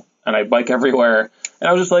I bike everywhere. And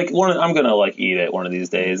I was just like, I'm gonna like eat it one of these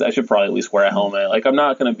days. I should probably at least wear a helmet. Like, I'm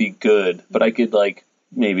not gonna be good, but I could like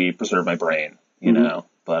maybe preserve my brain, you know.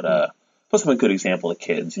 But plus, I'm a good example to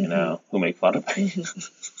kids, who make fun of me.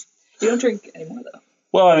 You don't drink anymore, though.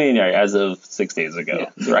 Well, I mean, as of 6 days ago,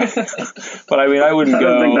 right? But I mean, I wouldn't go.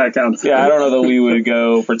 I don't think that counts. Yeah, I don't know that we would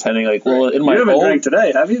go pretending like, well, in my you haven't drank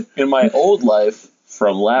today, have you? In my old life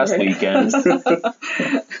from last weekend.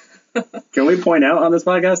 Can we point out on this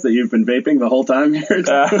podcast that you've been vaping the whole time here?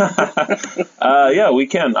 Yeah, we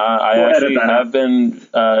can. I actually have been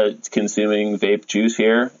consuming vape juice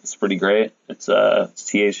here. It's pretty great. It's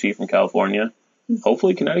THC from California.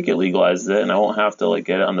 Hopefully Connecticut legalizes it, and I won't have to like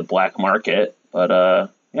get it on the black market. But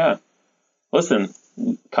yeah, listen,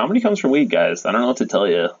 comedy comes from weed, guys. I don't know what to tell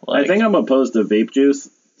you. I think I'm opposed to vape juice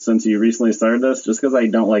since you recently started this, just because I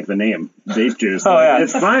don't like the name vape juice.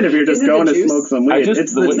 It's fine if you're just going to smoke some weed.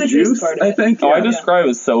 It's the juice part of it. I think. I describe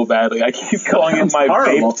it so badly. I keep calling it my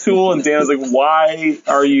vape tool, and Dana's like, "Why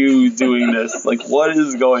are you doing this? Like, what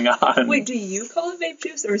is going on?" Wait, do you call it vape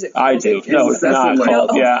juice, or is it? I do. No, it's not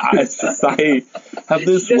called. Yeah, it's just I have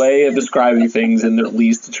this way of describing things in the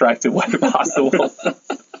least attractive way possible.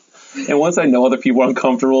 And once I know other people are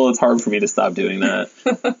uncomfortable, it's hard for me to stop doing that.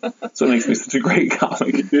 So it makes me such a great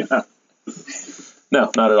comic. Yeah. No,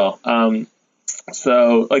 not at all.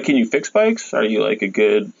 So, like, can you fix bikes? Are you, like, a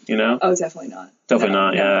good, Oh, definitely not. Definitely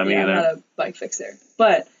not, yeah, me either. I'm not a bike fixer.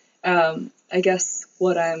 But I guess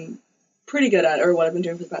what I'm pretty good at, or what I've been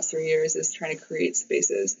doing for the past 3 years, is trying to create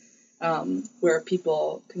spaces where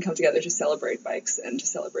people can come together to celebrate bikes and to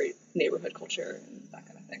celebrate neighborhood culture and that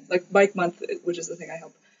kind of thing. Like Bike Month, which is the thing I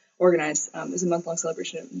help organize, is a month-long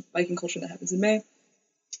celebration of biking culture that happens in May.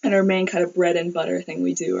 And our main kind of bread and butter thing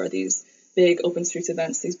we do are these big open streets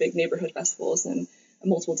events, these big neighborhood festivals in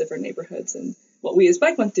multiple different neighborhoods. And what we as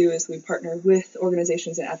Bike Month do is we partner with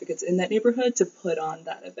organizations and advocates in that neighborhood to put on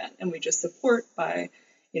that event. And we just support by,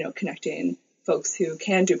 connecting folks who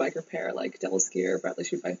can do bike repair, like Devil's Gear, Bradley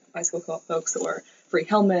Street Bicycle Co-op folks, or free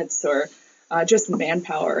helmets, or just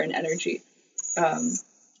manpower and energy.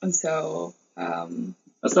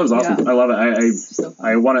 That stuff's awesome. Yeah. I love it.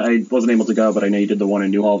 I wasn't able to go, but I know you did the one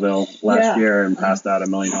in New Hallville last year and passed out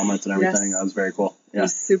 1 million helmets and everything. Yes. That was very cool. Yeah. It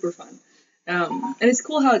was super fun. And it's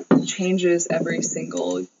cool how it changes every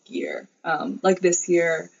single year. Like this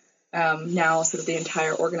year, now sort of the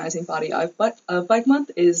entire organizing body of Bike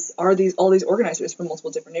Month are all these organizers from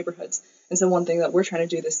multiple different neighborhoods. And so one thing that we're trying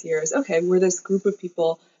to do this year is, okay, we're this group of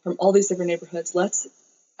people from all these different neighborhoods. Let's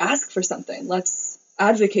ask for something. Let's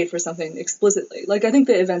advocate for something explicitly. Like, I think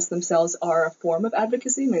the events themselves are a form of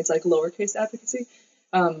advocacy. I mean, it's like lowercase advocacy.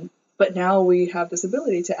 But now we have this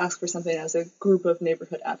ability to ask for something as a group of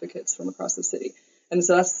neighborhood advocates from across the city. And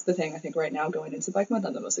so that's the thing I think right now going into Bike Month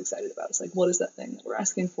I'm the most excited about. It's like, what is that thing that we're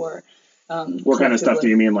asking for? What kind of stuff do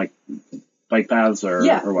you mean, like bike paths or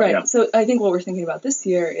what? Right. Yeah. So I think what we're thinking about this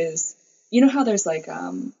year is, how there's like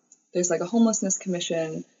a homelessness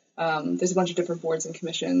commission. There's a bunch of different boards and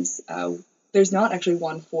commissions. There's not actually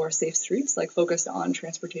one for safe streets, like focused on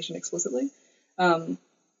transportation explicitly.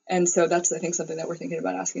 And so that's, I think, something that we're thinking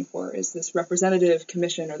about asking for is this representative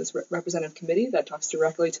commission or this representative committee that talks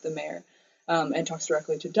directly to the mayor and talks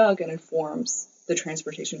directly to Doug and informs the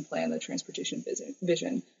transportation plan, the transportation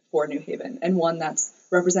vision for New Haven, and one that's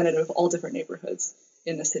representative of all different neighborhoods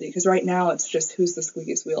in the city. Because right now it's just who's the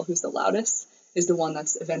squeakiest wheel, who's the loudest, is the one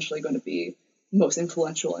that's eventually going to be most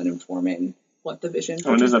influential in informing what the vision. I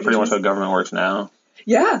mean, isn't that pretty much how government works now?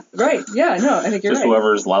 Yeah, right. Yeah, no, I think you're just right. Just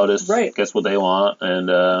whoever's loudest gets what they want,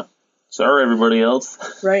 and sorry, everybody else.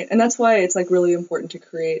 Right, and that's why it's like really important to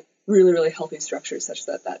create really, really healthy structures such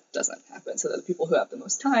that that doesn't happen, so that the people who have the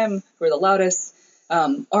most time, who are the loudest,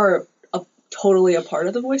 are totally a part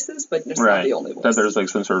of the voices, but just not the only voice. That there's like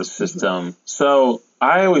some sort of system. Mm-hmm. So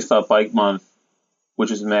I always thought Bike Month,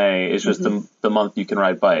 which is May, is just the month you can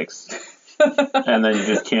ride bikes. And then you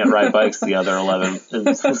just can't ride bikes the other 11.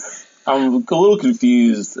 I'm a little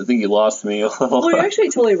confused. I think you lost me a little. Well, you're actually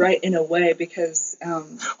totally right in a way because...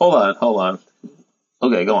 Hold on.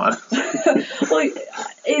 Okay, go on. Well,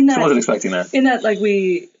 in that... I wasn't expecting that. In that, like,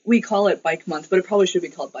 we call it Bike Month, but it probably should be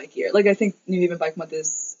called Bike Year. Like, I think New Haven Bike Month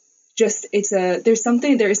is just... there is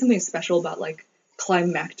something special about, like, a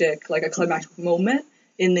climactic moment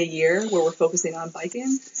in the year where we're focusing on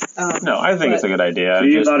biking. No, I think it's a good idea. So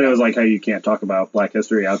you thought it was like how you can't talk about Black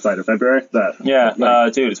History outside of February?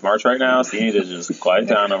 Dude, it's March right now, so you need to just quiet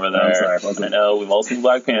down over there. I'm sorry, I know, we've all seen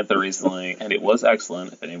Black Panther recently, and it was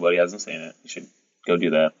excellent. If anybody hasn't seen it, you should go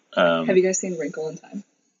do that. Have you guys seen Wrinkle in Time?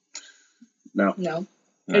 No. No?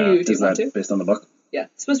 No. Do you want to? Based on the book? Yeah,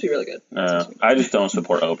 it's supposed to be really good. I just don't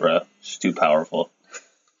support Oprah. She's too powerful.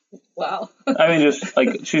 Wow. I mean, just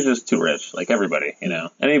like she's just too rich. Like everybody, you know,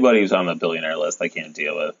 anybody who's on the billionaire list, I can't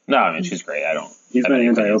deal with. No, I mean she's great. I don't. He's been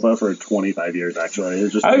anti-Oprah for 25 years, actually. I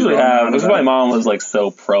actually have. This is why my mom was like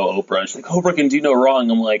so pro Oprah. She's like, Oprah can do no wrong.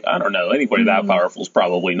 I'm like, I don't know. Anybody that powerful is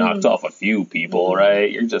probably knocked off a few people,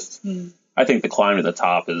 right? You're just. I think the climb to the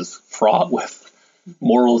top is fraught with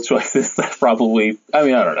moral choices that probably. I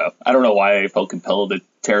mean, I don't know. I don't know why I felt compelled to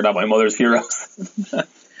tear down my mother's heroes.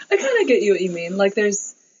 I kind of get you what you mean. Like,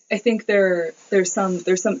 I think there's some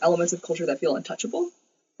elements of culture that feel untouchable,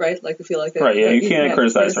 right? Like, they feel like right. Yeah, you can't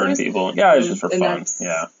criticize certain people. Yeah, it's just for fun.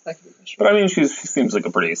 Yeah, that could be frustrating. But I mean, she seems like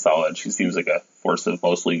a pretty solid. She seems like a force of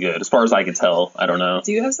mostly good, as far as I can tell. I don't know.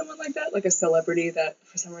 Do you have someone like that, like a celebrity that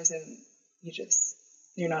for some reason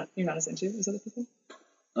you're not as into as other people?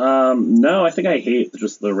 No, I think I hate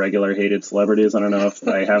just the regular hated celebrities. I don't know if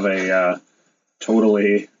I have a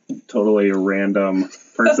totally random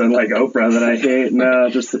person like Oprah that I hate. No,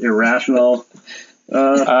 just irrational.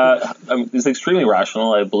 It's extremely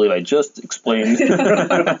rational. I believe I just explained.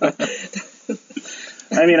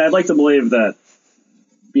 I mean, I'd like to believe that,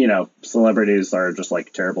 you know, celebrities are just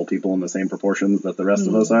like terrible people in the same proportions that the rest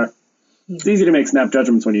of us are. It's easy to make snap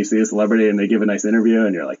judgments when you see a celebrity and they give a nice interview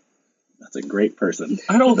and you're like, that's a great person.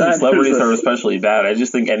 I don't think celebrities are especially bad. I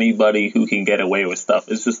just think anybody who can get away with stuff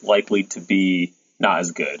is just likely to be not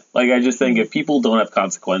as good. Like, I just think if people don't have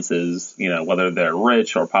consequences, you know, whether they're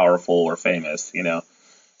rich or powerful or famous, you know,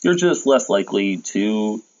 you're just less likely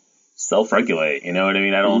to self-regulate. You know what I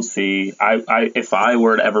mean? I don't see, if I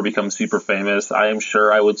were to ever become super famous, I am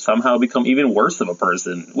sure I would somehow become even worse of a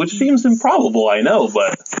person, which seems improbable, I know,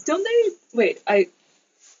 but. Don't they, wait,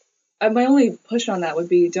 my only push on that would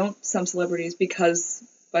be, don't some celebrities, because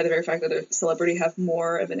by the very fact that they're a celebrity, have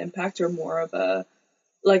more of an impact or more of a,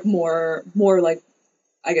 like, more like,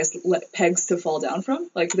 I guess, pegs to fall down from?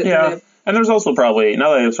 Like, yeah, and there's also probably,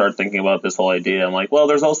 now that I start thinking about this whole idea, I'm like, well,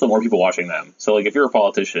 there's also more people watching them. So, like, if you're a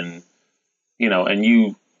politician, you know, and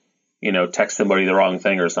you know, text somebody the wrong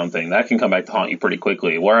thing or something, that can come back to haunt you pretty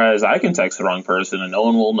quickly. Whereas I can text the wrong person and no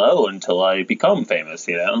one will know until I become famous,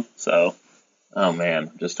 you know? So, oh man,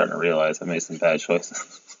 I'm just starting to realize I made some bad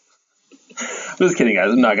choices. I'm just kidding,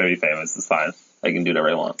 guys. I'm not going to be famous. It's fine. I can do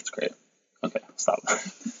whatever I want. It's great. Okay, stop.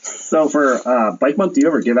 So for Bike Month, do you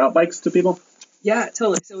ever give out bikes to people? Yeah,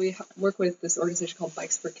 totally. So we work with this organization called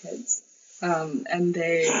Bikes for Kids. And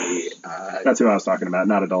they... That's who I was talking about,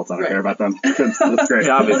 not adults. I don't care about them. That's great.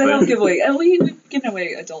 Yeah, obviously. Well, they don't give away... And we've given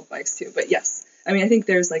away adult bikes too, but yes. I mean, I think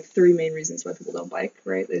there's like 3 main reasons why people don't bike,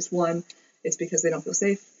 right? There's 1, it's because they don't feel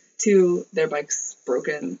safe. 2, their bike's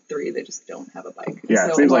broken. 3, they just don't have a bike. Yeah,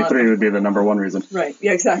 so it seems like 3 would be the number 1 reason. Right,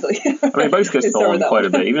 yeah, exactly. I mean, bikes get stolen quite a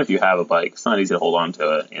bit. Even if you have a bike, it's not easy to hold on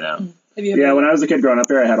to it, you know? Yeah, when I was a kid growing up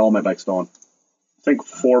here, I had all my bikes stolen. I think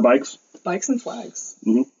 4 bikes. Bikes and flags.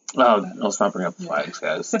 Mm-hmm. Oh, let's not bring up the flags,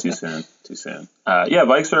 guys. Too soon. Too soon. Yeah,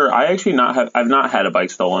 bikes are. I've not had a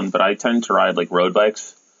bike stolen, but I tend to ride like road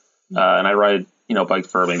bikes, and I ride bikes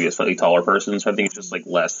for maybe a slightly taller person. So I think it's just like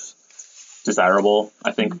less desirable.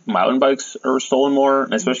 I think mountain bikes are stolen more,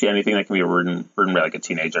 and especially anything that can be ridden by like a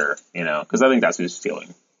teenager. Because I think that's who's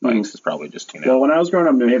stealing bikes is probably just teenagers. Well, when I was growing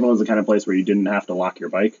up, New Haven was the kind of place where you didn't have to lock your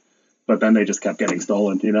bike. But then they just kept getting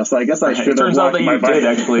stolen, So I guess I should have locked my bike.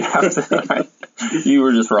 It turns out that you did actually have to. You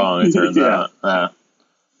were just wrong, it turns out.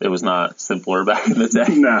 It was not simpler back in the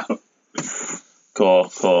day. No.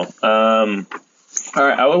 Cool. All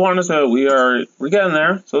right, I wanted to say we're getting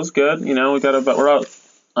there, so it's good. We're about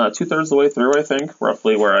 2/3 of the way through, I think,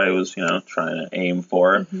 roughly where I was, trying to aim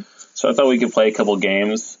for. Mm-hmm. So I thought we could play a couple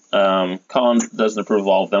games. Colin doesn't approve of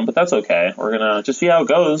all of them, but that's okay. We're gonna just see how it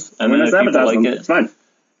goes, and then if people like it, it's fine.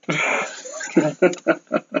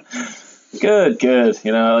 Good.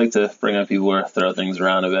 I like to bring up people who throw things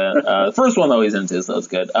around a bit. The first one, though, he's into, so it's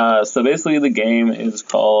good. So basically the game is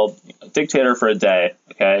called Dictator for a Day,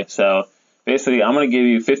 okay? So basically I'm going to give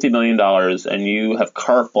you $50 million, and you have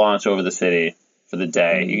carte blanche over the city for the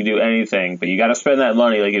day. You can do anything, but you got to spend that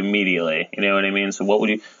money, like, immediately. You know what I mean? So what would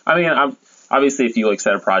you... obviously, if you,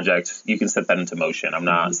 set a project, you can set that into motion. I'm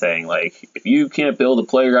not saying, if you can't build a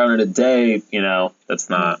playground in a day, that's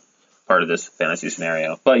not part of this fantasy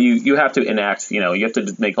scenario. But you have to enact, you have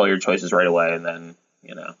to make all your choices right away, and then,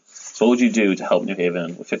 So what would you do to help New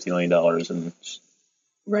Haven with $50 million and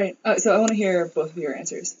Right. So I want to hear both of your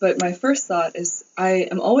answers. But my first thought is I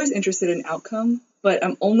am always interested in outcome, but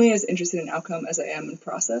I'm only as interested in outcome as I am in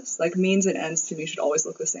process. Like means and ends to me should always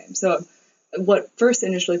look the same. So what first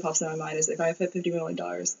initially pops in my mind is if I have $50 million,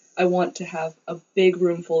 I want to have a big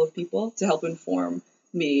room full of people to help inform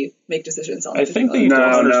me make decisions on I $50 think that you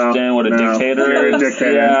million. don't understand what a dictator You're a is.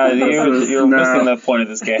 dictator. Yeah, you're No. missing the point of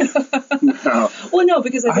this game. No. Well, no,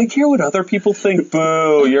 because I I think care what other people think.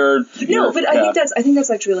 Boo! no, but yeah. I think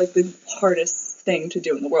that's actually like the hardest thing to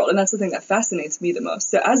do in the world, and that's the thing that fascinates me the most.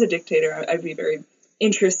 So as a dictator, I'd be very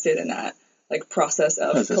interested in that like process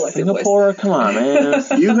of Is this collective voice. Singapore? Come on, man.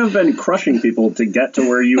 You have been crushing people to get to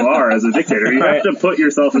where you are as a dictator. You have to put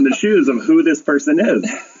yourself in the shoes of who this person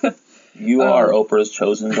is. You are Oprah's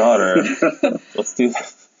chosen daughter. Let's do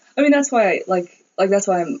that. I mean, that's why that's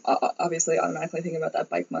why I'm obviously automatically thinking about that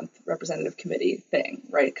bike month representative committee thing,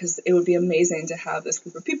 right? Because it would be amazing to have this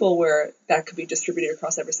group of people where that could be distributed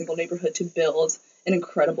across every single neighborhood to build an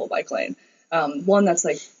incredible bike lane, one that's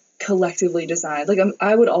like collectively designed. Like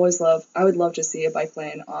I would love to see a bike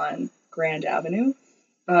lane on Grand Avenue,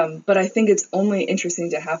 but I think it's only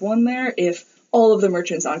interesting to have one there if all of the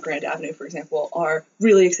merchants on Grand Avenue, for example, are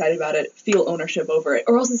really excited about it, feel ownership over it,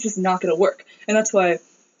 or else it's just not going to work. And that's why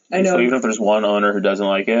I know. So even if there's one owner who doesn't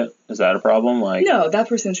like it, is that a problem? Like, no, that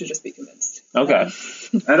person should just be convinced. okay. I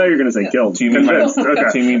thought you were going to say killed. Do you mean Convinced. do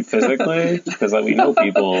Okay. you mean physically? Because like we know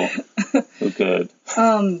people who could.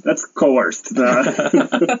 That's coerced.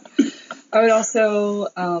 I would also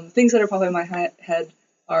things that are popping in my head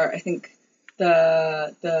are I think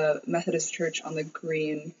the Methodist Church on the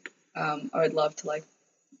Green. I would love to like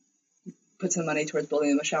put some money towards building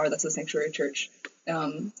them a shower. That's a sanctuary church.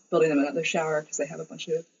 Building them another shower because they have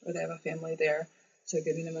they have a family there. So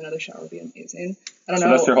giving them another shower would be amazing. I don't So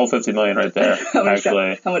know. that's your whole $50 million right there.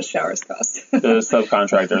 Actually, how much showers cost. the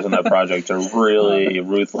subcontractors on that project are really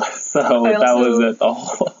ruthless. So that was it. The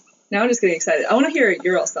whole. Now I'm just getting excited. I want to hear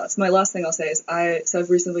your all's thoughts. My last thing I'll say is I've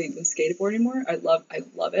recently been skateboarding more. I love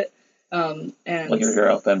it. And Look at your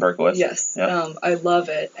hero, Ben Berkowitz. yes, Yep. I love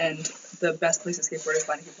it. And the best place to skateboard is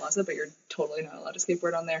Beinecke Plaza, but you're totally not allowed to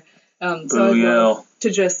skateboard on there. So I'd love to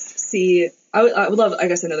just see. I would love, I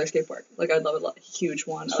guess, another skate park. Like I'd love a huge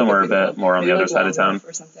one Somewhere a bit more on the other side of town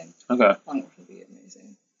or something. Okay. Long Wharf would be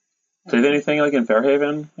amazing. Do they have anything like in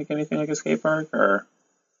Fairhaven? Like anything like a skate park? Or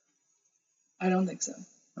I don't think so.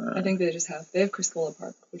 I think they have Criscola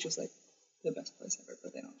Park, which is like the best place ever,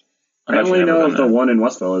 but they don't. I only know of the one in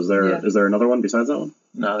Westville. Is there another one besides that one?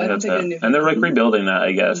 No, I don't that's think it. And they're like rebuilding that,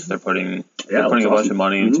 I guess. They're putting a bunch awesome. of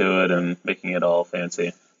money into it and making it all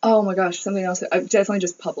fancy. Oh my gosh, something else. Definitely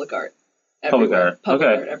just public art. Public art. Public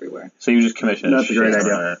Okay. art everywhere. So you just commissioned That's a great shit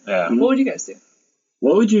idea. on it. Yeah. What would you guys do?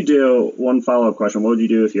 What would you do? One follow-up question. What would you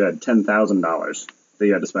do if you had $10,000 that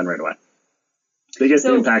you had to spend right away? Biggest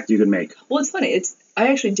impact you could make. Well, it's funny. I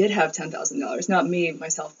actually did have $10,000. Not me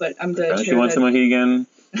myself, but I'm the She chair went to Mohegan,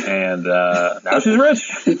 and now she's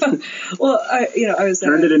rich. Well, I was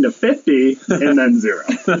Turned it into 50 and then 0.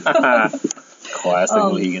 Classic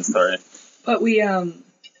Mohegan story. But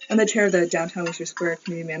I'm the chair of the Downtown Wooster Square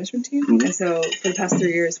Community Management Team, and so for the past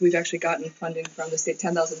 3 years, we've actually gotten funding from the state,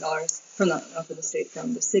 $10,000 from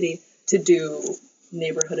the city to do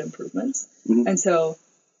neighborhood improvements, and so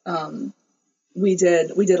we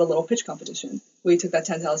did a little pitch competition. We took that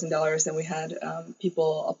 $10,000 and we had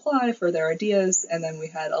people apply for their ideas, and then we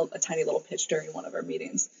had a tiny little pitch during one of our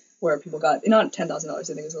meetings where people got not $10,000. I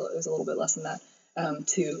think it was a little bit less than that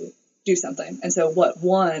to do something. And so what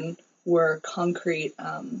won were concrete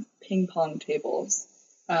ping pong tables.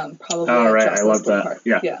 Probably Oh, right. at I love Jocelyn that. Park.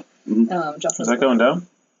 Yeah. Is that going down?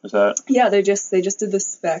 Is that? Yeah, they just did the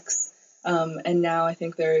specs, and now I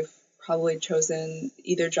think they've probably chosen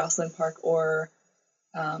either Jocelyn Park or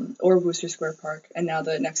Wooster Square Park, and now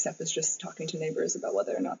the next step is just talking to neighbors about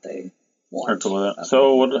whether or not they want.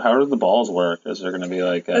 So how do the balls work? Is there going to be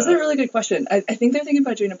like? That's a really good question. I think they're thinking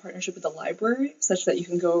about doing a partnership with the library, such that you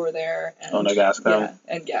can go over there and ask them.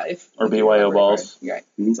 Or BYO balls. Right.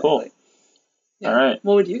 Exactly. Cool. Yeah. All right.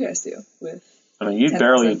 What would you guys do with? I mean, you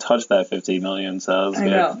barely touched that 50 million, so I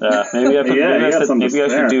know. maybe I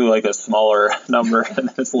should do like a smaller number, and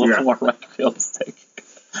it's a little more realistic.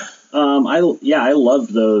 I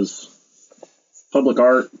love those public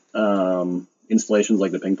art installations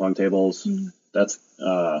like the ping pong tables. That's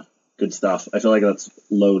good stuff. I feel like that's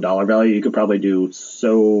low dollar value. You could probably do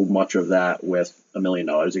so much of that with $1 million.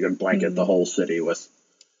 You could blanket the whole city with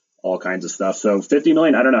all kinds of stuff. So 50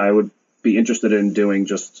 million, I don't know. I would be interested in doing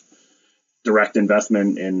just direct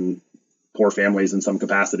investment in poor families in some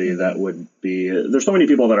capacity. That would be, there's so many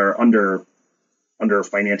people that are under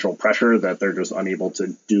financial pressure that they're just unable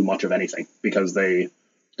to do much of anything because they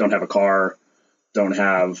don't have a car, don't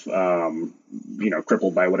have,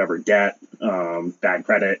 crippled by whatever debt, bad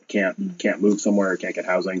credit, can't move somewhere, can't get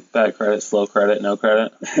housing. Bad credit, slow credit, no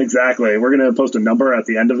credit. Exactly. We're going to post a number at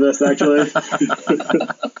the end of this, actually.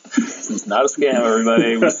 This is not a scam,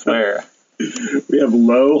 everybody. We swear. We have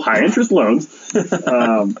low, high-interest loans.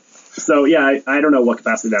 So, yeah, I don't know what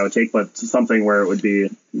capacity that would take, but something where it would be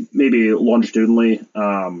maybe longitudinally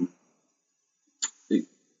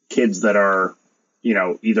kids that are,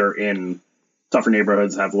 either in tougher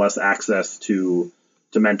neighborhoods have less access to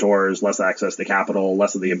mentors, less access to capital,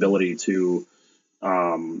 less of the ability to,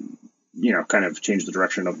 kind of change the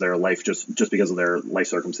direction of their life just because of their life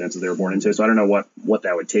circumstances they were born into. So I don't know what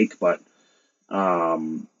that would take, but,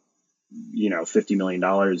 $50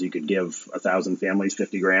 million, you could give 1,000 families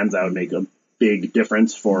 50 grand. That would make a big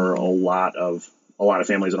difference for a lot of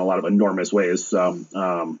families in a lot of enormous ways. So,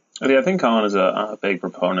 I think Colin is a big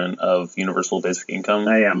proponent of universal basic income.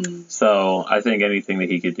 I am. So I think anything that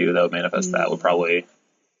he could do that would manifest that would probably,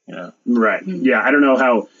 Right. Yeah. I don't know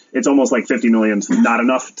how it's almost like 50 million's not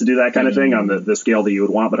enough to do that kind of thing on the scale that you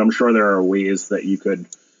would want, but I'm sure there are ways that you could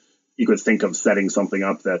think of setting something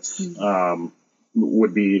up that's,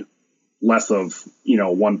 would be less of,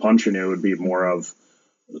 one punch, and it would be more of,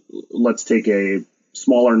 let's take a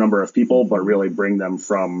smaller number of people, but really bring them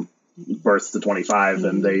from birth to 25,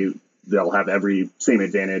 and they'll have every same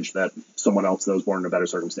advantage that someone else that was born in a better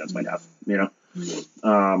circumstance might have,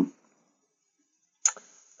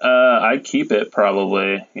 I'd keep it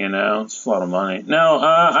probably, it's a lot of money. No,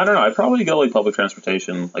 I don't know. I'd probably go like public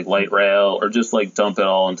transportation, like light rail, or just like dump it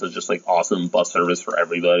all into just like awesome bus service for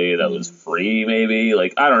everybody that was free maybe.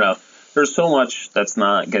 Like, I don't know. There's so much that's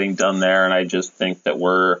not getting done there, and I just think that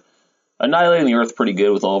we're annihilating the earth pretty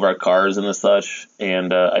good with all of our cars and the such.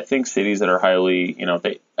 And I think cities that are highly,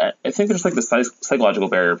 I think there's like the psychological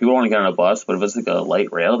barrier. People want to get on a bus, but if it's like a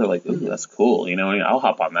light rail, they're like, ooh, that's cool. I'll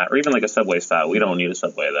hop on that. Or even like a subway style. We don't need a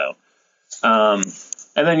subway though. And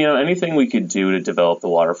then, anything we could do to develop the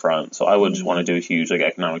waterfront. So I would just want to do a huge like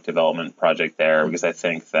economic development project there, because I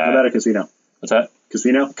think that. What about a casino? What's that?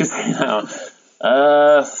 Casino?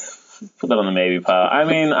 Put that on the maybe pile. I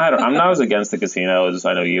mean, I'm not as against the casino as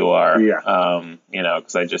I know you are. Yeah.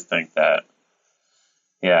 Because I just think that,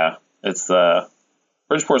 it's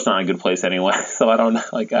Bridgeport's not a good place anyway. So I don't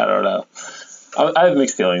know. I have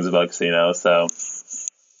mixed feelings about casino. So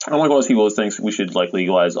I'm like one of those people who thinks we should like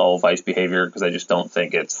legalize all vice behavior, because I just don't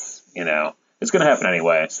think it's it's going to happen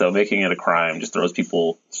anyway. So making it a crime just throws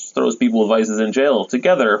people with vices in jail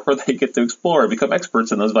together, where they get to explore and become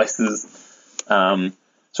experts in those vices.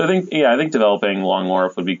 So I think developing Long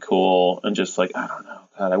Wharf would be cool, and just like, I don't know,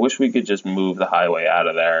 God, I wish we could just move the highway out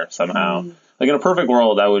of there somehow. Like in a perfect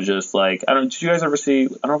world, I would just like, did you guys ever see, I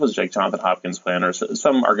don't know if it was like Jonathan Hopkins' plan or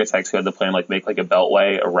some architects who had the plan, like make like a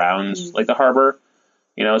beltway around like the harbor,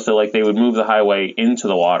 so like they would move the highway into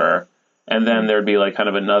the water, and then there'd be like kind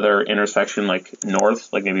of another intersection like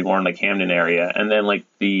north, like maybe more in like Camden area, and then like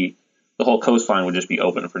the whole coastline would just be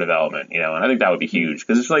open for development, and I think that would be huge,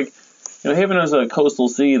 because it's like, Haven is a coastal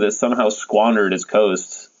city that somehow squandered its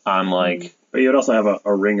coast on like. But you would also have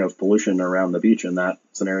a ring of pollution around the beach in that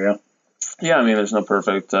scenario. Yeah, I mean, there's no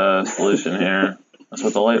perfect solution here. That's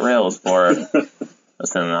what the light rail is for.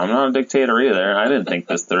 Listen, I'm not a dictator either. I didn't think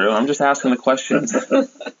this through. I'm just asking the questions.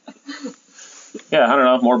 Yeah, I don't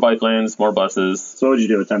know. More bike lanes, more buses. So what would you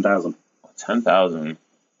do with 10,000? 10,000?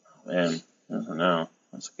 Man, I don't know.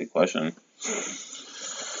 That's a good question.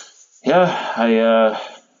 Yeah,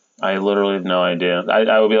 I literally have no idea.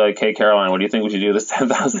 I would be like, hey, Caroline, what do you think we should do with this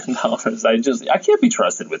 $10,000? I can't be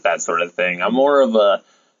trusted with that sort of thing. I'm more of a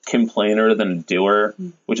complainer than a doer,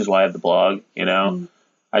 which is why I have the blog,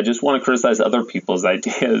 I just want to criticize other people's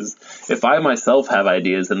ideas. If I myself have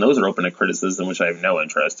ideas, then those are open to criticism, which I have no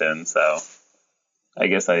interest in. So I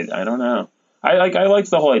guess I don't know. I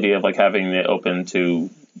liked the whole idea of like having it open to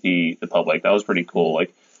the public. That was pretty cool.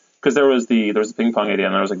 Like, because there was the ping pong idea,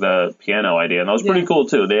 and there was like the piano idea, and that was pretty cool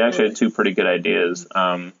too. They actually had two pretty good ideas.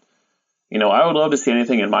 I would love to see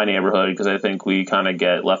anything in my neighborhood, because I think we kind of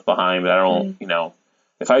get left behind. But I don't,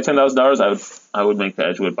 if I had $10,000, I would make the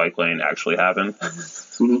Edgewood bike lane actually happen,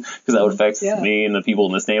 because that would affect me and the people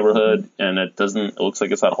in this neighborhood, and it looks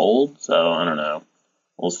like it's on hold. So I don't know.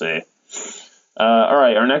 We'll see. All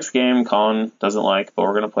right, our next game, Colin doesn't like, but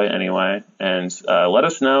we're gonna play it anyway, and let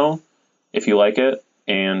us know if you like it.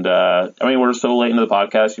 And, we're so late into the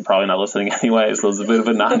podcast, you're probably not listening anyway, so it's a bit of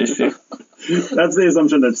a non-issue. That's the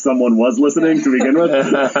assumption that someone was listening to begin with.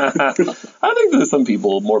 I think that some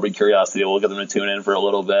people, morbid curiosity will get them to tune in for a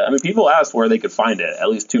little bit. People asked where they could find it, at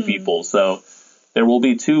least two people. So there will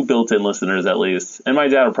be 2 built-in listeners at least, and my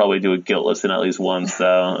dad will probably do a guilt listen at least once,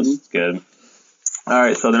 so that's good. All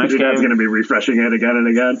right, so the next Your game... dad's going to be refreshing it again and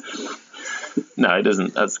again. No, he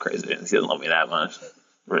doesn't. That's crazy. He doesn't love me that much.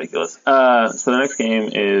 Ridiculous. So the next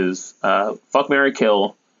game is Fuck, Marry,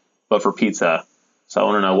 Kill, but for pizza. So I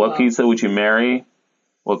want to know, what pizza would you marry?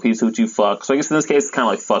 What pizza would you fuck? So I guess in this case, it's kind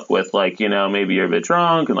of like fuck with, like, you know, maybe you're a bit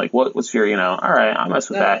drunk, and like, what's your, you know, all right, I'll mess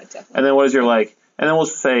with that. Definitely. And then what is your, like, and then we'll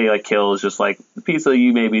say, like, kill is just like the pizza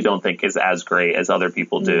you maybe don't think is as great as other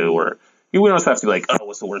people do, or we don't have to be like, oh,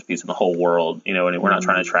 what's the worst pizza in the whole world? You know, and we're not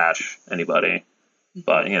trying to trash anybody,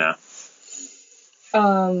 but, you know. What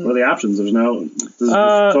are the options? There's no.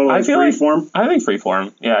 Totally I feel free like form. I think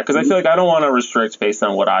freeform, yeah, because I feel like I don't want to restrict based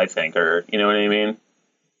on what I think, or you know what I mean.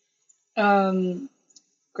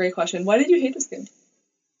 Great question. Why did you hate this game?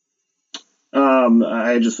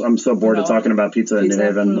 I'm so bored of talking about pizza in New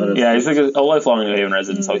Haven. Yeah, he's like a lifelong New Haven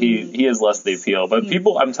resident, so he has less the appeal. But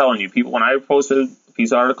people, I'm telling you, people, when I posted a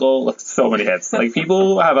pizza article, like, so many hits. Like,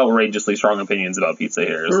 people have outrageously strong opinions about pizza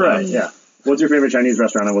here. So. Right, yeah. What's your favorite Chinese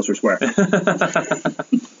restaurant on Worcester Square? There's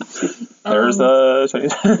the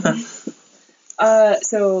Chinese.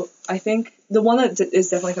 So I think the one that is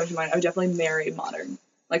definitely coming to mind, I would definitely marry modern,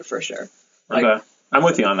 like, for sure. Like, Okay. I'm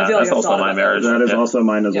with you on that. Like That's also my marriage. That is also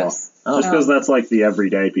mine as well. Just because that's like the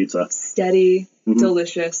everyday pizza. Steady,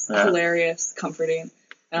 delicious, hilarious, comforting.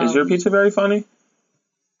 Is your pizza very funny?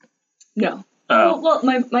 No. Oh.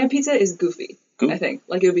 Well, my pizza is goofy, I think.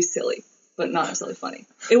 Like, it would be silly, but not necessarily funny.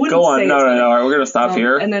 It wouldn't Go on. say No. it's funny. All right, we're going to stop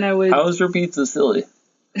here. And then I would... How is your pizza silly?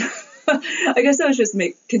 I guess I was just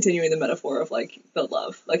continuing the metaphor of, like, the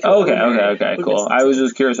love. Like, Okay, cool. I was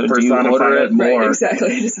just curious. Do you order it more? Right,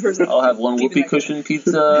 exactly. Just I'll have one whoopee cushion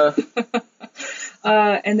pizza.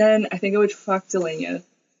 And then I think I would fuck Delania.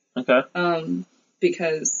 Okay.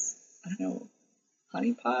 Because, I don't know,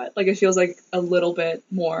 honey pot? Like, it feels like a little bit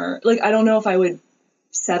more... Like, I don't know if I would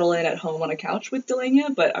settle in at home on a couch with Delania,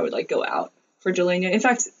 but I would, like, go out for Delania. In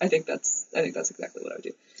fact, I think that's exactly what I would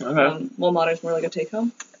do. Okay. Well, modern's more like a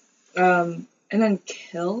take-home. And then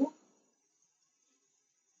kill?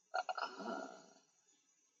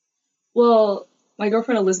 Well, my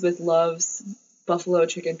girlfriend Elizabeth loves buffalo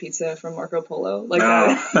chicken pizza from Marco Polo. Like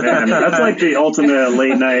man, that's like the ultimate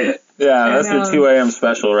late night. Yeah, that's the 2 a.m.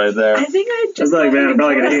 special right there. I think I just... I was like, man, I'm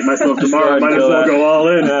probably going to hate myself tomorrow. Might as well go all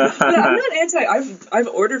in. Yeah, I'm not anti... I've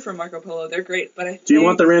ordered from Marco Polo. They're great, but I think... Do you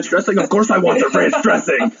want the ranch dressing? Of course I want the ranch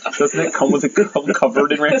dressing. Doesn't it come with a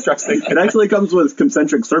covered in ranch dressing? It actually comes with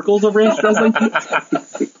concentric circles of ranch dressing.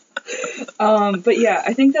 But yeah,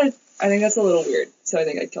 I think that's a little weird, so I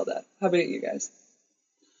think I'd kill that. How about you guys?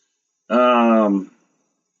 I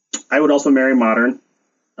would also marry modern.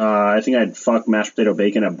 I think I'd fuck mashed potato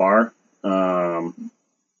bacon at bar. And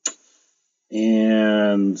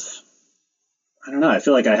I don't know. I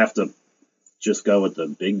feel like I have to just go with the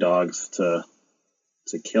big dogs to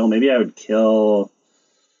kill. Maybe I would kill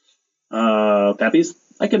Pepe's.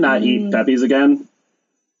 I could not eat Pepe's again,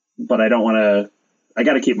 but I don't want to. I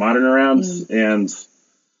got to keep modern around, and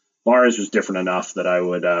bar is just different enough that I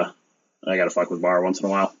would. I got to fuck with bar once in a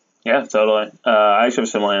while. Yeah, totally. I actually have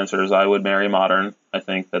similar answers. I would marry modern. I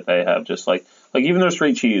think that they have just like even their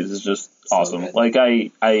straight cheese is just awesome. Good. Like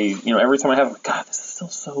I every time I have it, I'm like, God, this is still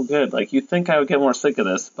so good. Like you'd think I would get more sick of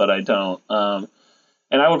this, but I don't. And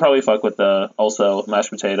I would probably fuck with the also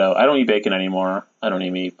mashed potato. I don't eat bacon anymore. I don't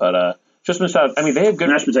eat meat, but just mashed out. I mean, they have good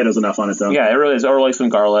mashed potato's enough on its own. Yeah, it really is. Or like some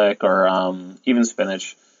garlic or even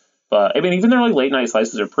spinach. But I mean, even their like late night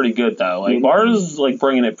slices are pretty good though. Like bars like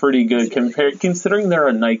bringing it pretty good considering they're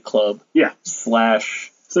a nightclub. Yeah. Slash.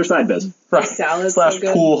 It's their side biz. Right. Salads slash so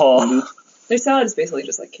good. pool hall. Their salad is basically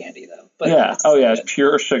just like candy though. But yeah. Oh yeah, it's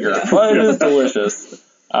pure sugar, but it is delicious.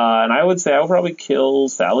 And I would say I would probably kill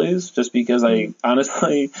Sally's just because I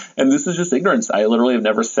honestly, and this is just ignorance, I literally have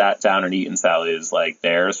never sat down and eaten Sally's like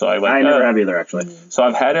there. So I never have either actually. So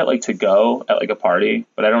I've had it like to go at like a party,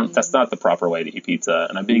 but I don't. That's not the proper way to eat pizza.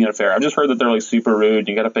 And I'm being unfair. I've just heard that they're like super rude. And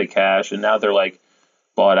you got to pay cash, and now they're like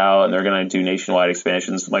bought out and they're gonna do nationwide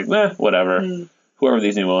expansions. I'm like, whatever. Whoever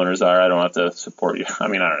these new owners are, I don't have to support you. I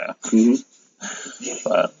mean, I don't know.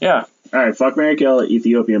 But yeah. All right, fuck, marry, kill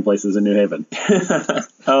Ethiopian places in New Haven.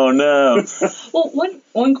 Oh no. Well,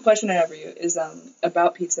 one question I have for you is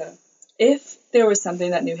about pizza. If there was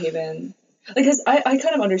something that New Haven, because I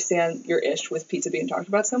kind of understand your ish with pizza being talked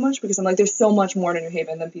about so much, because I'm like, there's so much more to New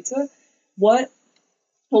Haven than pizza. Well,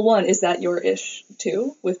 one, is that your ish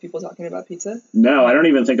too, with people talking about pizza? No, I don't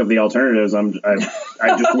even think of the alternatives. I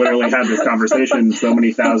just literally had this conversation so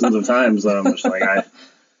many thousands of times. I'm just like,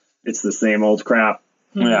 it's the same old crap.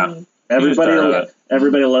 Yeah.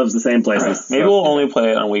 Everybody loves the same places. Maybe we'll only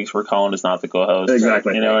play it on weeks where Colin is not the co-host.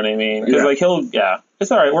 Exactly. You know what I mean? Because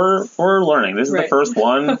it's all right. We're learning. This is the first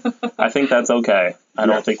one. I think that's okay. I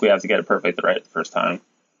don't think we have to get it perfect the first time.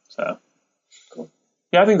 So. Cool.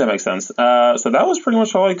 Yeah, I think that makes sense. So that was pretty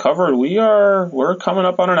much all I covered. We're coming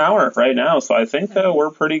up on an hour right now, so I think that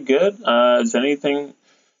we're pretty good. Is anything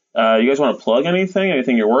you guys want to plug anything?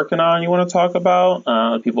 Anything you're working on you want to talk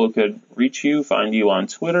about? People could reach you, find you on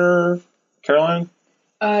Twitter. Caroline?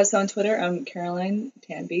 So on Twitter, I'm Caroline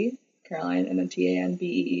Tanbee, Caroline and then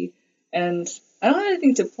Tanbee. And I don't have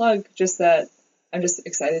anything to plug, just that I'm just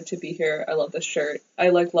excited to be here. I love this shirt.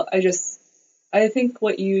 I think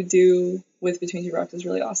what you do with Between Two Rocks is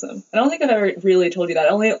really awesome. I don't think I've ever really told you that.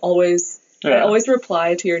 I always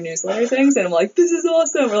reply to your newsletter things, and I'm like, this is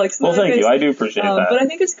awesome. Or like, well, thank you. I do appreciate that. But I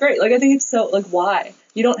think it's great. Like, I think it's so, like, why?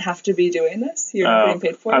 You don't have to be doing this. You're not getting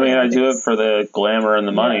paid for it. I mean, I do it for the glamour and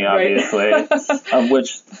the money, obviously, of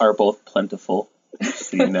which are both plentiful,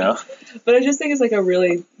 so you know. But I just think it's like a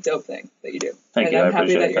really dope thing that you do. Thank you. I'm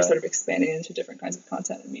happy that you're sort of expanding into different kinds of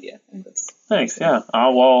content and media. I think that's Thanks. Yeah.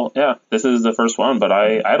 This is the first one, but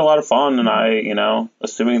I had a lot of fun, and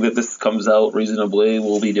assuming that this comes out reasonably,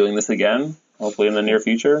 we'll be doing this again, hopefully in the near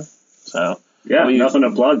future. So yeah, nothing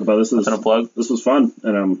to plug, but this was fun,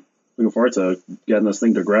 and I'm looking forward to getting this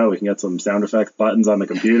thing to grow. We can get some sound effect buttons on the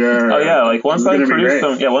computer. Oh yeah, like once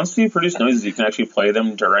you produce noises, you can actually play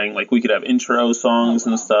them during. Like we could have intro songs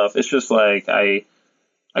and stuff. It's just like I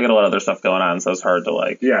got a lot of other stuff going on, so it's hard to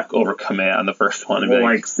overcommit on the first one.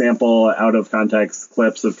 We'll sample out of context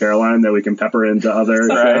clips of Caroline that we can pepper into other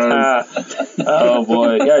shows. Oh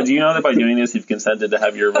boy, yeah. Do you know that by doing this, you've consented to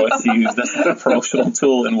have your voice used as a promotional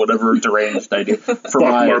tool in whatever deranged I do for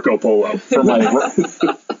Marco Polo? For my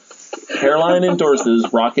Caroline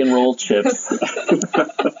endorses rock and roll chips.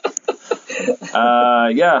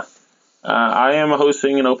 I am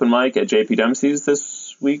hosting an open mic at JP Dempsey's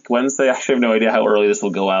this week, Wednesday. I actually have no idea how early this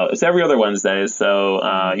will go out. It's every other Wednesday,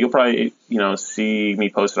 so you'll probably see me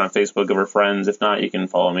posted on Facebook of our friends. If not, you can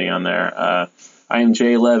follow me on there. I am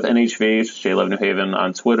JLev NHV, JLev New Haven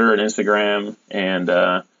on Twitter and Instagram, and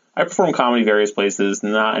I perform comedy various places,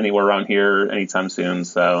 not anywhere around here anytime soon.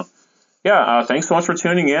 So thanks so much for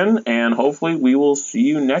tuning in, and hopefully we will see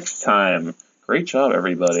you next time. Great job,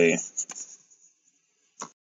 everybody.